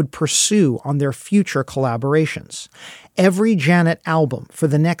would pursue on their future collaborations. Every Janet album for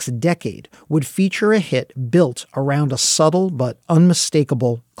the next decade would feature a hit built around a subtle but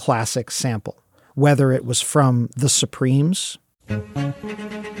unmistakable classic sample, whether it was from The Supremes,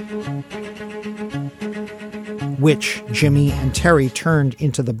 which Jimmy and Terry turned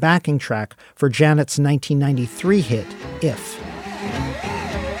into the backing track for Janet's 1993 hit, If.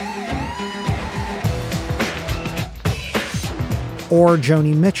 Or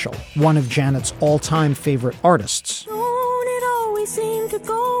Joni Mitchell, one of Janet's all-time favorite artists. Don't it always seem to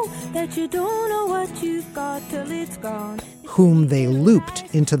go that you don't know what you've got till it's gone. Whom they looped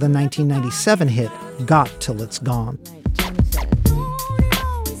into the 1997 hit, Got Till It's Gone.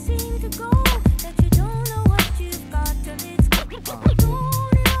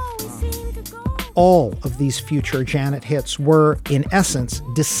 All of these future Janet hits were, in essence,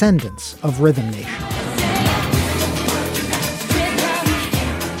 descendants of Rhythm Nation.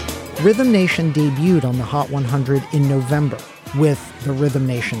 Rhythm Nation debuted on the Hot 100 in November, with the Rhythm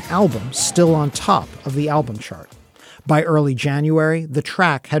Nation album still on top of the album chart. By early January, the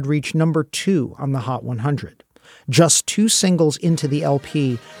track had reached number 2 on the Hot 100. Just 2 singles into the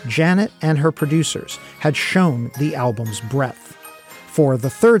LP, Janet and her producers had shown the album's breadth. For the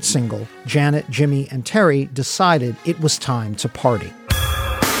third single, Janet, Jimmy, and Terry decided it was time to party.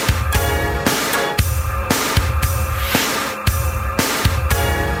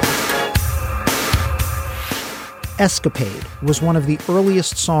 Escapade was one of the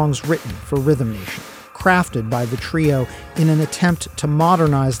earliest songs written for Rhythm Nation, crafted by the trio in an attempt to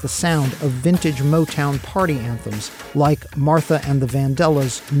modernize the sound of vintage Motown party anthems like Martha and the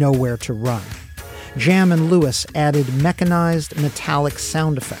Vandellas' Nowhere to Run. Jam and Lewis added mechanized metallic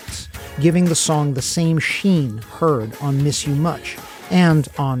sound effects, giving the song the same sheen heard on Miss You Much and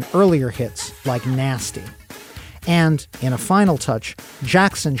on earlier hits like Nasty. And in a final touch,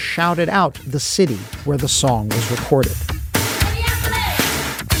 Jackson shouted out the city where the song was recorded.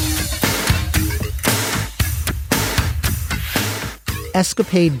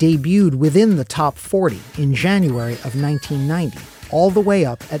 Escapade debuted within the top 40 in January of 1990, all the way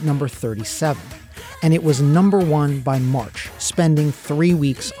up at number 37. And it was number 1 by March, spending 3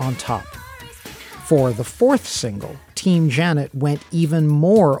 weeks on top. For the fourth single, Team Janet went even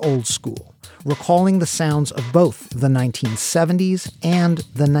more old school, recalling the sounds of both the 1970s and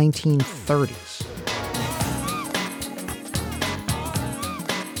the 1930s.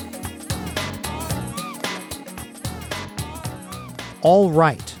 All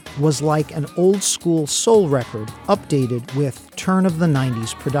Right was like an old school soul record updated with turn of the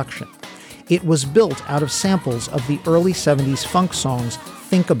 90s production. It was built out of samples of the early 70s funk songs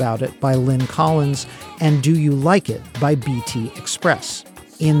Think About It by Lynn Collins and Do You Like It by BT Express.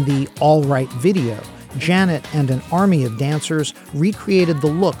 In the All Right video, Janet and an army of dancers recreated the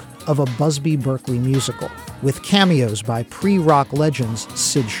look of a Busby Berkeley musical, with cameos by pre-rock legends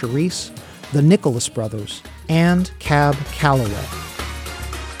Sid Charisse, the Nicholas Brothers, and Cab Calloway.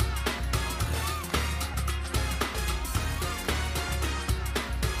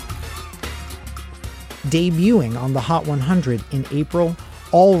 Debuting on the Hot 100 in April,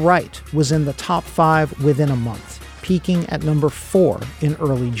 All Right was in the top 5 within a month, peaking at number 4 in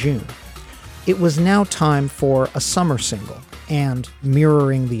early June. It was now time for a summer single, and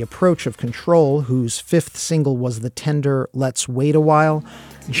mirroring the approach of Control, whose 5th single was the tender Let's Wait a While,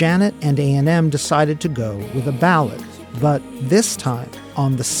 Janet and A&M decided to go with a ballad. But this time,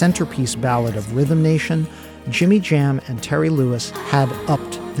 on the centerpiece ballad of Rhythm Nation, Jimmy Jam and Terry Lewis had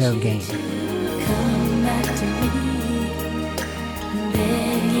upped their game.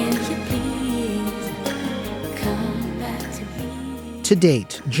 To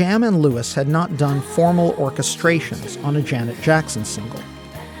date, Jam and Lewis had not done formal orchestrations on a Janet Jackson single.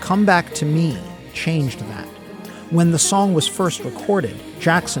 Come Back to Me changed that. When the song was first recorded,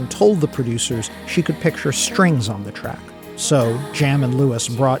 Jackson told the producers she could picture strings on the track. So Jam and Lewis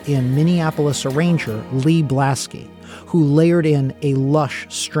brought in Minneapolis arranger Lee Blaskey, who layered in a lush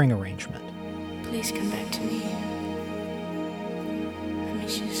string arrangement. Please come back to me. I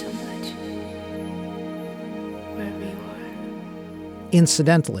miss you so much. Wherever you are.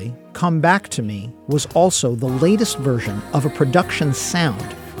 Incidentally, Come Back to Me was also the latest version of a production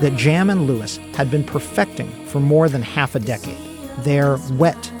sound that Jam and Lewis had been perfecting for more than half a decade, their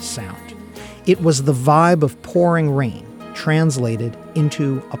wet sound. It was the vibe of pouring rain translated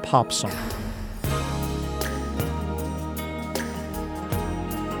into a pop song.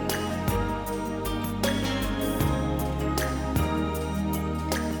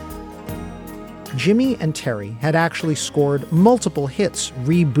 Jimmy and Terry had actually scored multiple hits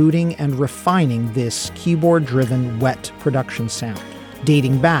rebooting and refining this keyboard-driven wet production sound,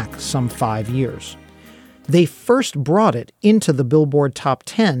 dating back some 5 years. They first brought it into the Billboard Top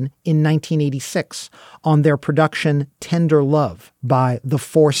 10 in 1986 on their production Tender Love by the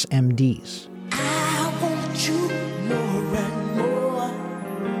Force MDs. I want you more and more.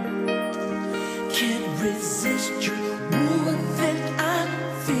 Can't resist you more than I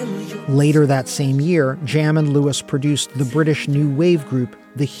feel you. Later that same year, Jam and Lewis produced the British new wave group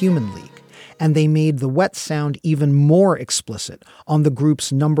The Human League, and they made the wet sound even more explicit on the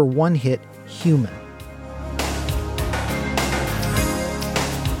group's #1 hit, Human.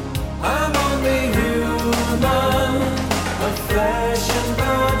 I'm only human, a flesh and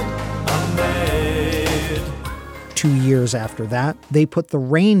blood, I'm made. 2 years after that, they put the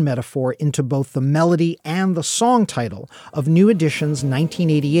rain metaphor into both the melody and the song title of New Edition's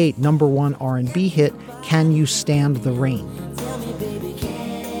 1988 #1 R&B hit, Can You Stand the Rain?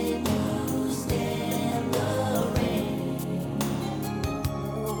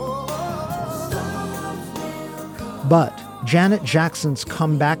 But Janet Jackson's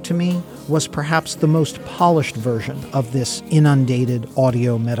Come Back to Me was perhaps the most polished version of this inundated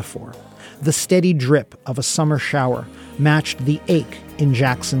audio metaphor. The steady drip of a summer shower matched the ache in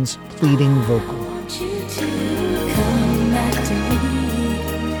Jackson's pleading vocal.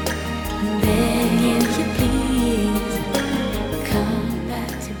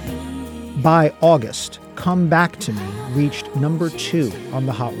 By August, Come Back to Me reached #2 on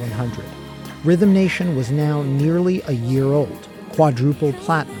the Hot 100. Rhythm Nation was now nearly a year old, quadruple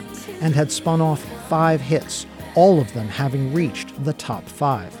platinum, and had spun off 5 hits, all of them having reached the top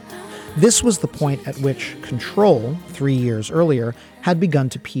 5. This was the point at which Control, 3 years earlier, had begun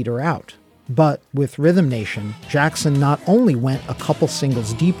to peter out. But with Rhythm Nation, Jackson not only went a couple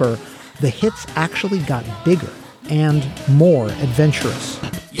singles deeper, the hits actually got bigger and more adventurous.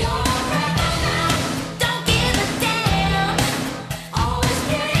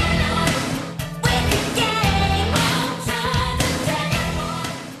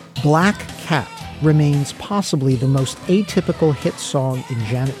 Black Cat remains possibly the most atypical hit song in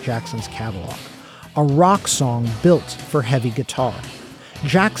Janet Jackson's catalog, a rock song built for heavy guitar.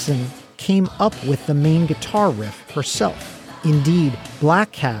 Jackson came up with the main guitar riff herself. Indeed,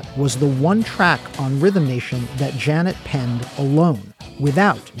 Black Cat was the one track on Rhythm Nation that Janet penned alone,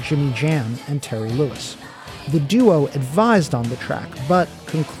 without Jimmy Jam and Terry Lewis. The duo advised on the track, but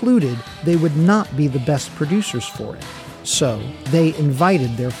concluded they would not be the best producers for it. So they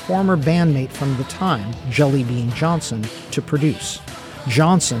invited their former bandmate from the time, Jelly Bean Johnson, to produce.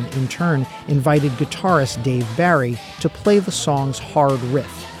 Johnson, in turn, invited guitarist Dave Barry to play the song's hard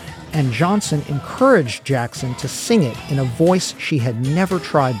riff. And Johnson encouraged Jackson to sing it in a voice she had never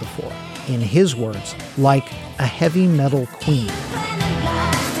tried before. In his words, like a heavy metal queen.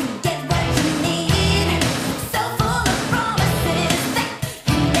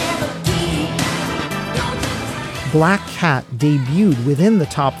 Black Cat debuted within the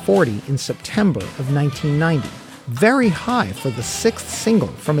top 40 in September of 1990, very high for the 6th single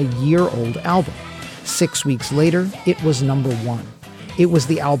from a year-old album. 6 weeks later, it was #1. It was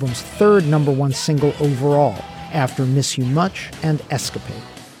the album's 3rd #1 single overall, after Miss You Much and Escapade.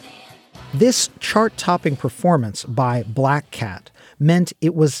 This chart-topping performance by Black Cat meant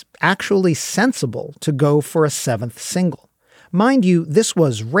it was actually sensible to go for a 7th single. Mind you, this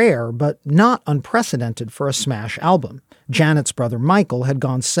was rare, but not unprecedented for a smash album. Janet's brother Michael had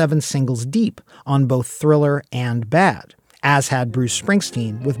gone 7 singles deep on both Thriller and Bad, as had Bruce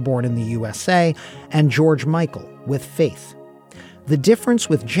Springsteen with Born in the USA and George Michael with Faith. The difference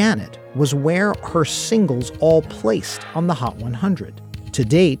with Janet was where her singles all placed on the Hot 100. To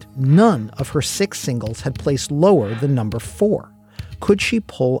date, none of her 6 singles had placed lower than #4. could she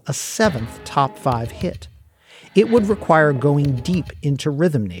pull a 7th top 5 hit? It would require going deep into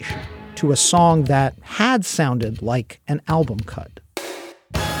Rhythm Nation, to a song that had sounded like an album cut.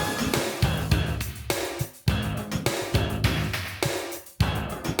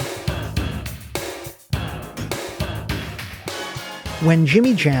 When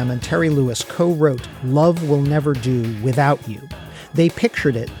Jimmy Jam and Terry Lewis co-wrote Love Will Never Do Without You, they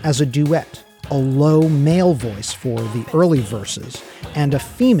pictured it as a duet, a low male voice for the early verses, and a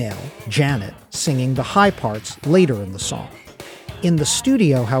female, Janet, singing the high parts later in the song. In the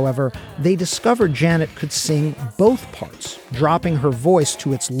studio, however, they discovered Janet could sing both parts, dropping her voice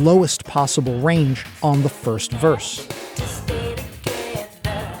to its lowest possible range on the first verse.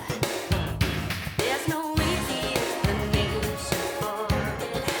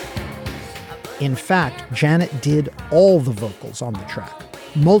 In fact, Janet did all the vocals on the track,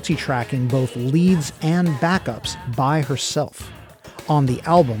 multi-tracking both leads and backups by herself. On the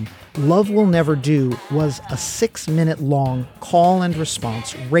album, Love Will Never Do was a 6-minute long call and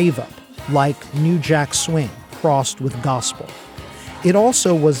response rave up, like New Jack Swing crossed with gospel. It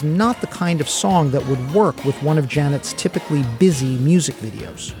also was not the kind of song that would work with one of Janet's typically busy music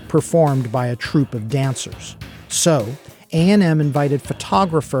videos, performed by a troupe of dancers. So, A&M invited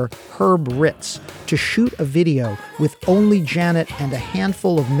photographer Herb Ritz to shoot a video with only Janet and a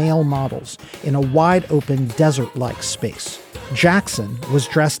handful of male models in a wide-open desert-like space. Jackson was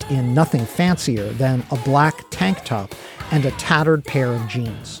dressed in nothing fancier than a black tank top and a tattered pair of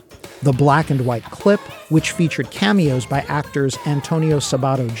jeans. The black and white clip, which featured cameos by actors Antonio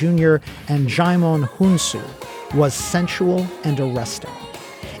Sabato Jr. and Jaimon Hunsu, was sensual and arresting.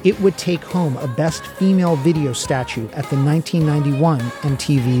 It would take home a Best Female Video statue at the 1991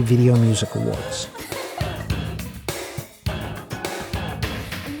 MTV Video Music Awards.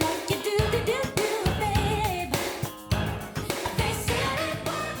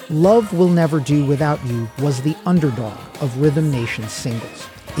 Love Will Never Do Without You was the underdog of Rhythm Nation's singles.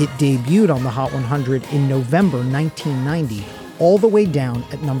 It debuted on the Hot 100 in November 1990, all the way down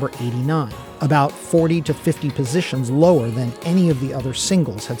at number 89, about 40 to 50 positions lower than any of the other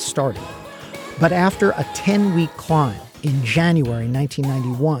singles had started. But after a 10-week climb in January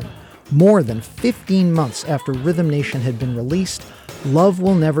 1991, more than 15 months after Rhythm Nation had been released, Love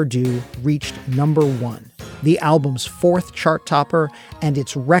Will Never Do reached number 1, the album's 4th chart topper and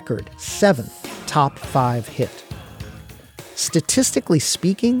its record 7th top 5 hit. Statistically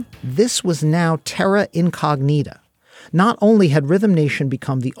speaking, this was now terra incognita. Not only had Rhythm Nation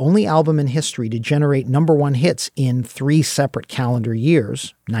become the only album in history to generate number 1 hits in 3 separate calendar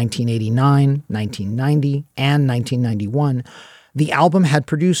years, 1989, 1990, and 1991, the album had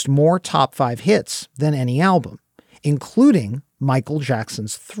produced more top 5 hits than any album, including Michael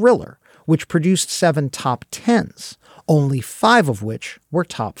Jackson's Thriller, which produced 7 top 10s, only 5 of which were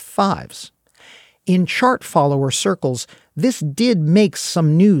top 5s. In chart follower circles, this did make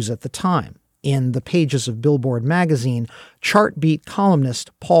some news at the time. In the pages of Billboard magazine, Chartbeat columnist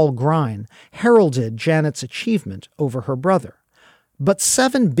Paul Grein heralded Janet's achievement over her brother. But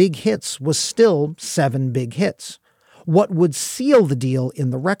 7 big hits was still 7 big hits. What would seal the deal in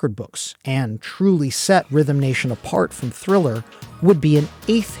the record books and truly set Rhythm Nation apart from Thriller would be an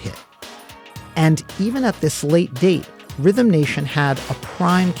 8th hit. And even at this late date, Rhythm Nation had a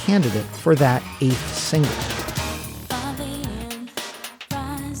prime candidate for that 8th single.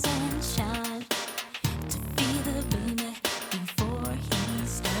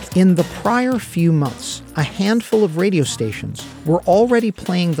 In the prior few months, a handful of radio stations were already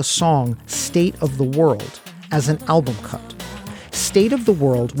playing the song State of the World as an album cut. State of the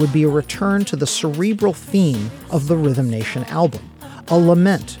World would be a return to the cerebral theme of the Rhythm Nation album, a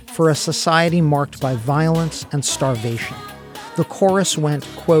lament for a society marked by violence and starvation. The chorus went,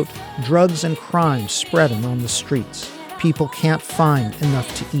 quote, "Drugs and crime spreading on the streets. People can't find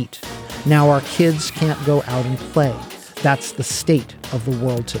enough to eat. Now our kids can't go out and play. That's the state of the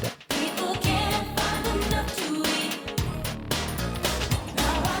world today."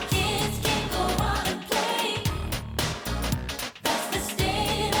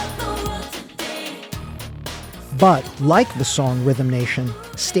 But like the song Rhythm Nation,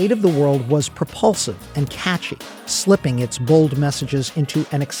 State of the World was propulsive and catchy, slipping its bold messages into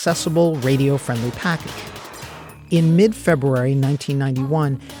an accessible, radio-friendly package. In mid-February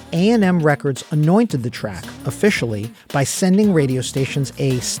 1991, A&M Records anointed the track officially by sending radio stations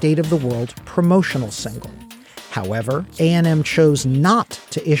a State of the World promotional single. However, A&M chose not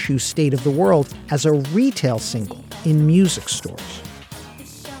to issue State of the World as a retail single in music stores.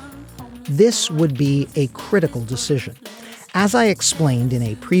 This would be a critical decision, As I explained in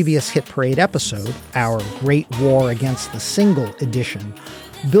a previous Hit Parade episode, our Great War Against the Single edition,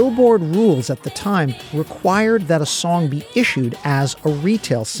 Billboard rules at the time required that a song be issued as a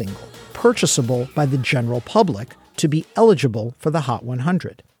retail single, purchasable by the general public, to be eligible for the Hot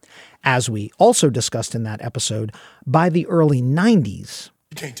 100. As we also discussed in that episode, by the early 90s...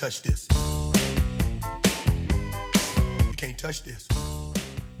 You can't touch this. You can't touch this.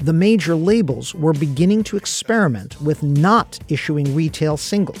 The major labels were beginning to experiment with not issuing retail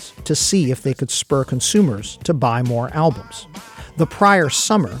singles to see if they could spur consumers to buy more albums. The prior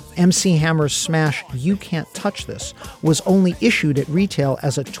summer, MC Hammer's smash You Can't Touch This was only issued at retail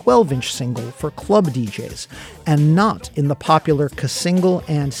as a 12-inch single for club DJs and not in the popular K-single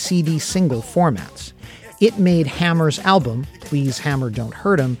and CD single formats. It made Hammer's album, Please Hammer Don't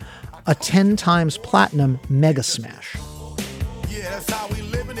Hurt Him, a 10 times platinum mega smash. Yeah, that's how we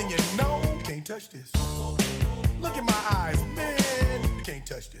living, and you know you can't touch this. Look in my eyes, man, you can't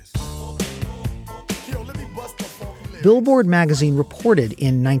touch this. Yo, let me bust the funky lyrics. Billboard magazine reported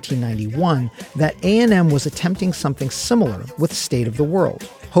in 1991 that A&M was attempting something similar with State of the World,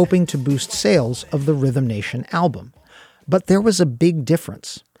 hoping to boost sales of the Rhythm Nation album. But there was a big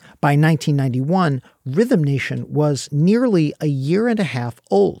difference. By 1991, Rhythm Nation was nearly a year and a half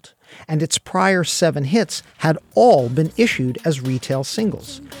old, and its prior 7 hits had all been issued as retail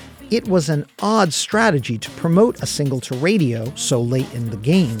singles. It was an odd strategy to promote a single to radio so late in the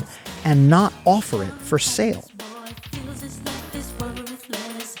game and not offer it for sale.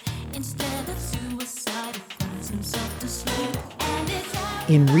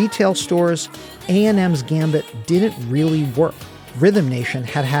 In retail stores, A&M's gambit didn't really work. Rhythm Nation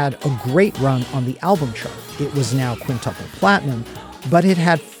had had a great run on the album chart. It was now quintuple platinum, but it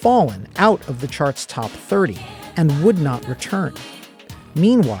had fallen out of the chart's top 30 and would not return.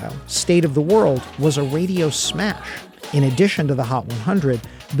 Meanwhile, State of the World was a radio smash. In addition to the Hot 100,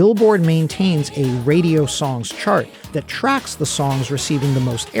 Billboard maintains a radio songs chart that tracks the songs receiving the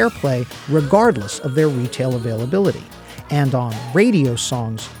most airplay regardless of their retail availability. And on radio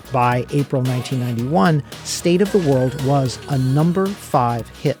songs, by April 1991, State of the World was a number 5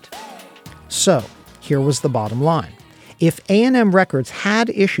 hit. So, here was the bottom line. If A&M Records had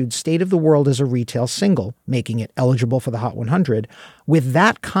issued State of the World as a retail single, making it eligible for the Hot 100, with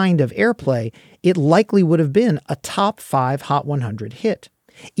that kind of airplay, it likely would have been a top 5 Hot 100 hit.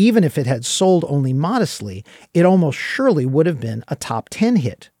 Even if it had sold only modestly, it almost surely would have been a top 10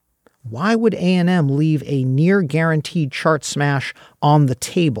 hit. Why would A&M leave a near-guaranteed chart smash on the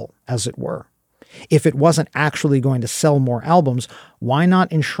table, as it were? If it wasn't actually going to sell more albums, why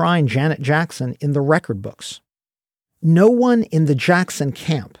not enshrine Janet Jackson in the record books? No one in the Jackson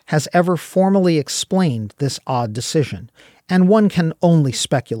camp has ever formally explained this odd decision, and one can only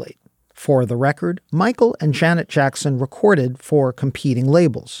speculate. For the record, Michael and Janet Jackson recorded for competing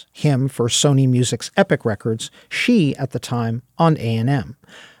labels, him for Sony Music's Epic Records, she at the time on A&M.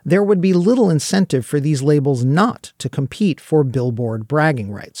 There would be little incentive for these labels not to compete for Billboard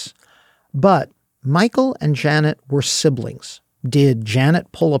bragging rights. But Michael and Janet were siblings. Did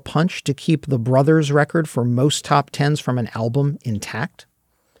Janet pull a punch to keep the brothers' record for most top 10s from an album intact?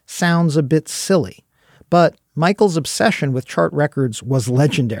 Sounds a bit silly, but Michael's obsession with chart records was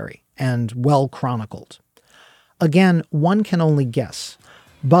legendary and well chronicled. Again, one can only guess,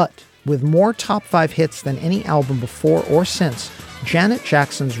 but with more top 5 hits than any album before or since, Janet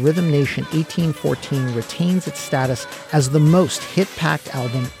Jackson's Rhythm Nation 1814 retains its status as the most hit-packed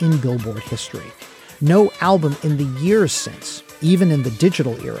album in Billboard history. No album in the years since, even in the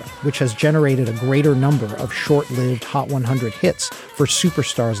digital era, which has generated a greater number of short-lived Hot 100 hits for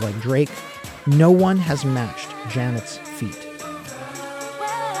superstars like Drake, no one has matched Janet's feat.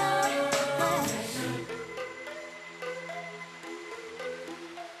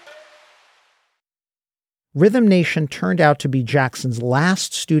 Rhythm Nation turned out to be Jackson's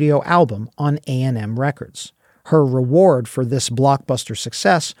last studio album on A&M Records. Her reward for this blockbuster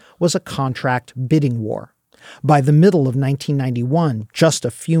success was a contract bidding war. By the middle of 1991, just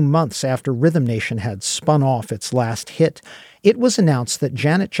a few months after Rhythm Nation had spun off its last hit, it was announced that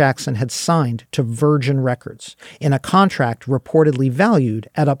Janet Jackson had signed to Virgin Records in a contract reportedly valued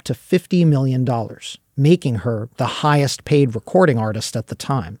at up to $50 million, making her the highest paid recording artist at the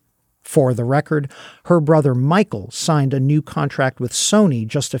time. For the record, her brother Michael signed a new contract with Sony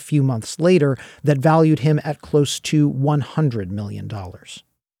just a few months later that valued him at close to $100 million.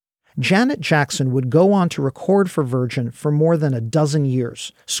 Janet Jackson would go on to record for Virgin for more than a dozen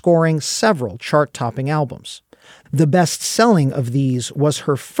years, scoring several chart-topping albums. The best-selling of these was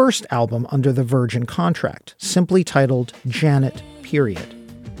her first album under the Virgin contract, simply titled Janet, Period,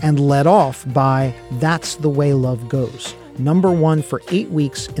 and led off by That's the Way Love Goes, #1 for 8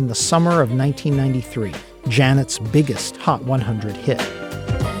 weeks in the summer of 1993, Janet's biggest Hot 100 hit.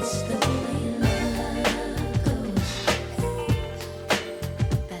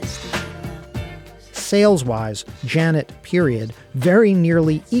 Sales-wise, Janet, very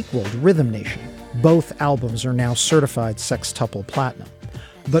nearly equaled Rhythm Nation. Both albums are now certified sextuple platinum.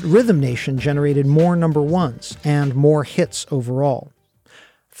 But Rhythm Nation generated more #1s and more hits overall.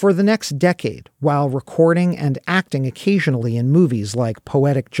 For the next decade, while recording and acting occasionally in movies like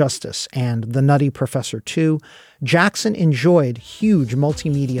Poetic Justice and The Nutty Professor 2, Jackson enjoyed huge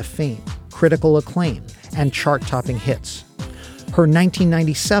multimedia fame, critical acclaim, and chart-topping hits. Her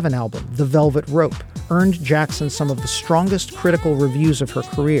 1997 album, The Velvet Rope, earned Jackson some of the strongest critical reviews of her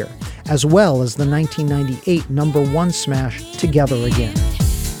career, as well as the 1998 #1 smash Together Again.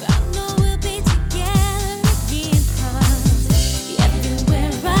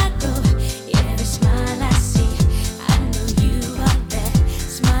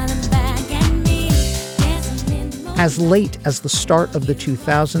 As late as the start of the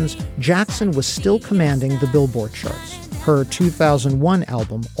 2000s, Jackson was still commanding the Billboard charts. Her 2001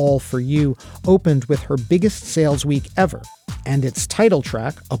 album, All For You, opened with her biggest sales week ever, and its title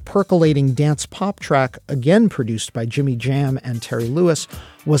track, a percolating dance pop track again produced by Jimmy Jam and Terry Lewis,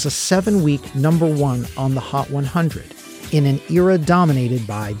 was a 7-week #1 on the Hot 100 in an era dominated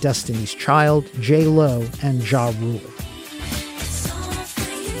by Destiny's Child, J-Lo, and Ja Rule.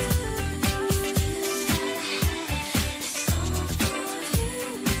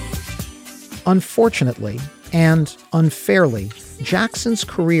 Unfortunately, and unfairly, Jackson's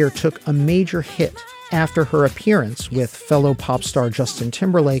career took a major hit after her appearance with fellow pop star Justin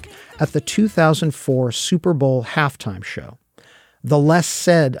Timberlake at the 2004 Super Bowl halftime show. The less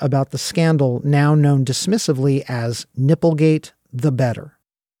said about the scandal, now known dismissively as Nipplegate, the better.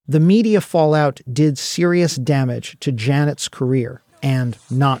 The media fallout did serious damage to Janet's career, and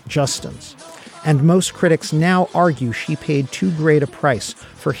not Justin's. And most critics now argue she paid too great a price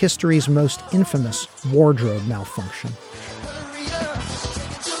for history's most infamous wardrobe malfunction.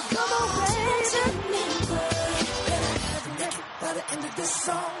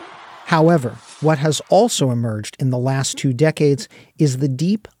 However, what has also emerged in the last 2 decades is the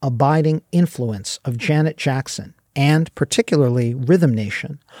deep, abiding influence of Janet Jackson, and particularly Rhythm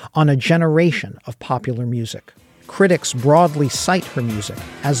Nation, on a generation of popular music. Critics broadly cite her music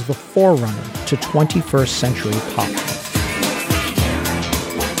as the forerunner to 21st century pop.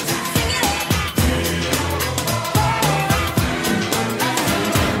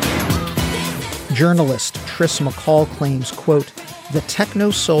 Journalist Tris McCall claims, quote, "The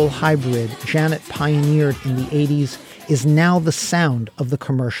techno-soul hybrid Janet pioneered in the 80s is now the sound of the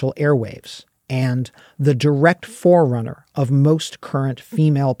commercial airwaves and the direct forerunner of most current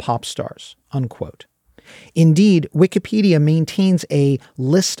female pop stars," unquote. Indeed, Wikipedia maintains a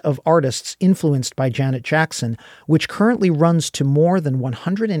list of artists influenced by Janet Jackson, which currently runs to more than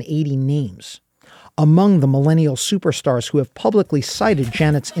 180 names. Among the millennial superstars who have publicly cited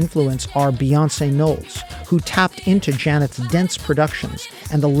Janet's influence are Beyoncé Knowles, who tapped into Janet's dense productions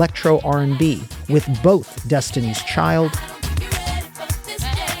and electro R&B with both Destiny's Child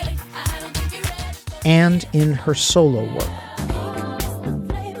and in her solo work.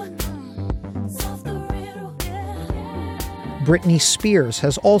 Britney Spears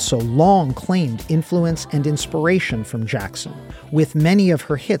has also long claimed influence and inspiration from Jackson, with many of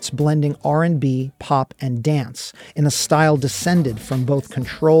her hits blending R&B, pop, and dance in a style descended from both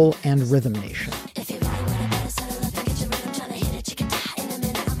Control and Rhythm Nation.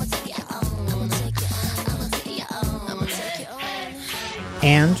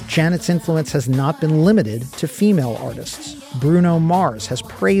 And Janet's influence has not been limited to female artists. Bruno Mars has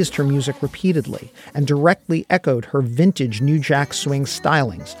praised her music repeatedly and directly echoed her vintage New Jack Swing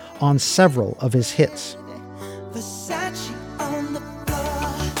stylings on several of his hits.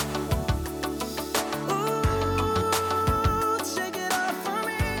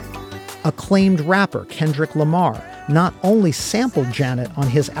 Acclaimed rapper Kendrick Lamar not only sampled Janet on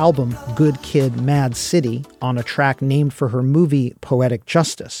his album Good Kid, Mad City on a track named for her movie Poetic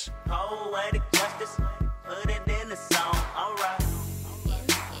Justice.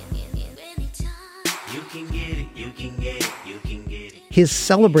 His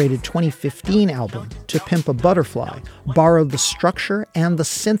celebrated 2015 album, To Pimp a Butterfly, borrowed the structure and the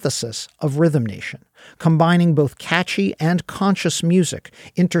synthesis of Rhythm Nation, combining both catchy and conscious music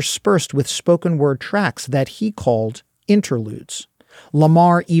interspersed with spoken word tracks that he called interludes.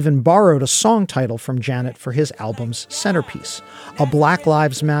 Lamar even borrowed a song title from Janet for his album's centerpiece, a Black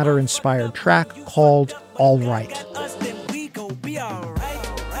Lives Matter inspired track called All Right.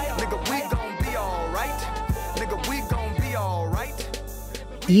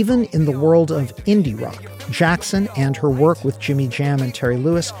 Even in the world of indie rock, Jackson and her work with Jimmy Jam and Terry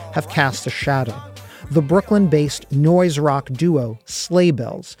Lewis have cast a shadow. The Brooklyn-based noise rock duo Sleigh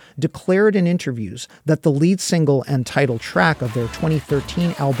Bells declared in interviews that the lead single and title track of their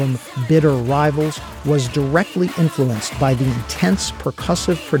 2013 album Bitter Rivals was directly influenced by the intense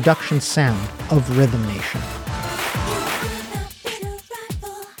percussive production sound of Rhythm Nation.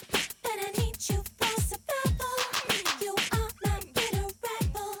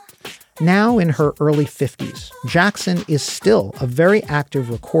 Now in her early 50s, Jackson is still a very active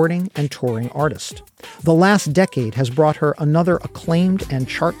recording and touring artist. The last decade has brought her another acclaimed and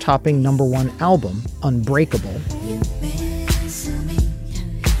chart-topping #1 album, Unbreakable.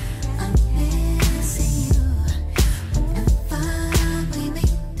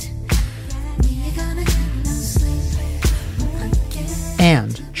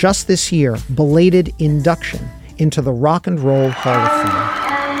 And just this year, belated induction into the Rock and Roll Hall of Fame.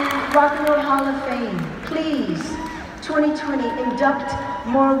 Rock and Roll Hall of Fame, please, 2020, induct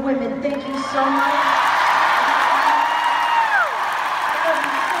more women. Thank you so much.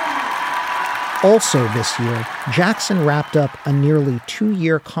 Also this year, Jackson wrapped up a nearly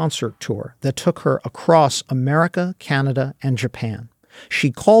 2-year concert tour that took her across America, Canada, and Japan. She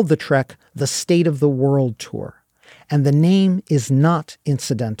called the trek the State of the World Tour, and the name is not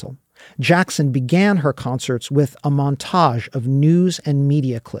incidental. Jackson began her concerts with a montage of news and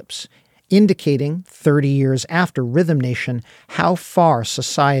media clips, indicating 30 years after Rhythm Nation how far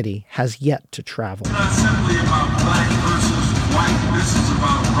society has yet to travel. It's not simply about black versus white. This is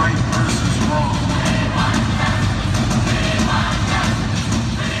about right versus wrong.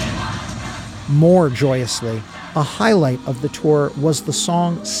 More joyously, a highlight of the tour was the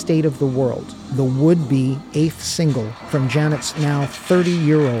song State of the World, the would-be 8th single from Janet's now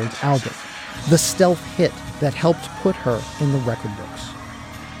 30-year-old album, the stealth hit that helped put her in the record books.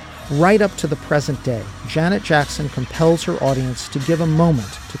 Right up to the present day, Janet Jackson compels her audience to give a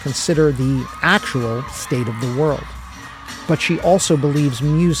moment to consider the actual state of the world. But she also believes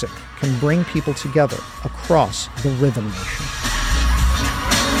music can bring people together across the Rhythm Nation.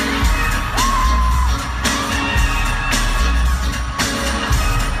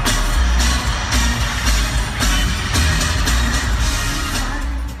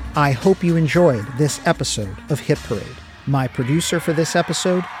 I hope you enjoyed this episode of Hit Parade. My producer for this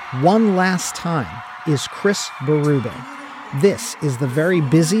episode, one last time, is Chris Berube. This is the very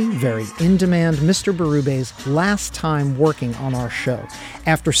busy, very in-demand Mr. Berube's last time working on our show,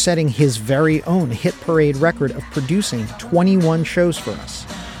 after setting his very own Hit Parade record of producing 21 shows for us.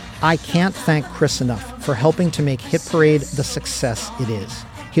 I can't thank Chris enough for helping to make Hit Parade the success it is.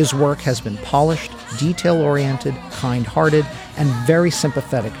 His work has been polished, detail-oriented, kind-hearted, and very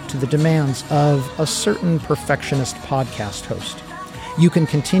sympathetic to the demands of a certain perfectionist podcast host. You can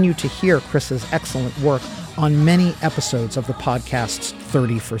continue to hear Chris's excellent work on many episodes of the podcasts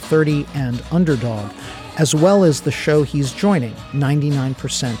 30 for 30 and Underdog, as well as the show he's joining,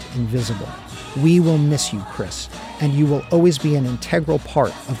 99% Invisible. We will miss you, Chris, and you will always be an integral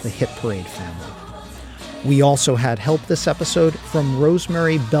part of the Hit Parade family. We also had help this episode from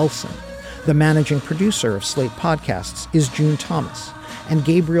Rosemary Belson. The managing producer of Slate Podcasts is June Thomas, and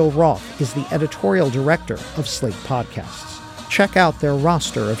Gabriel Roth is the editorial director of Slate Podcasts. Check out their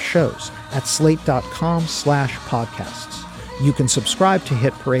roster of shows at slate.com/podcasts. You can subscribe to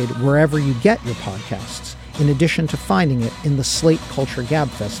Hit Parade wherever you get your podcasts, in addition to finding it in the Slate Culture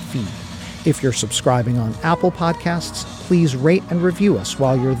Gabfest feed. If you're subscribing on Apple Podcasts, please rate and review us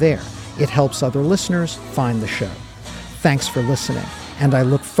while you're there. It helps other listeners find the show. Thanks for listening, and I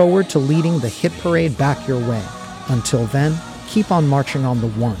look forward to leading the Hit Parade back your way. Until then, keep on marching on the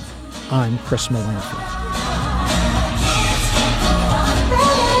one. I'm Chris Melaniphy.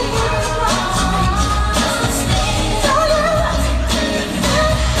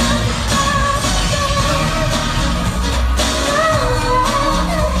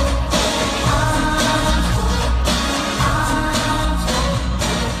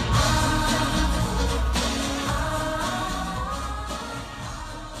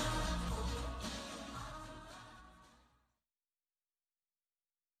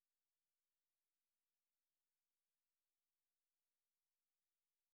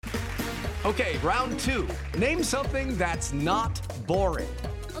 Okay, round two. Name something that's not boring.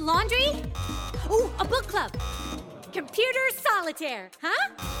 A laundry? Ooh, a book club. Computer solitaire, huh?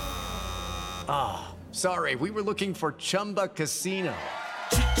 Ah, sorry, we were looking for Chumba Casino.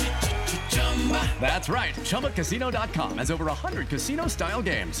 That's right, ChumbaCasino.com has over 100 casino-style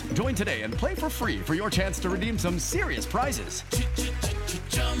games. Join today and play for free for your chance to redeem some serious prizes.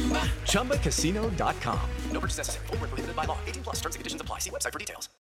 ChumbaCasino.com. No purchase necessary. Void where prohibited by law. 18+ terms and conditions apply. See website for details.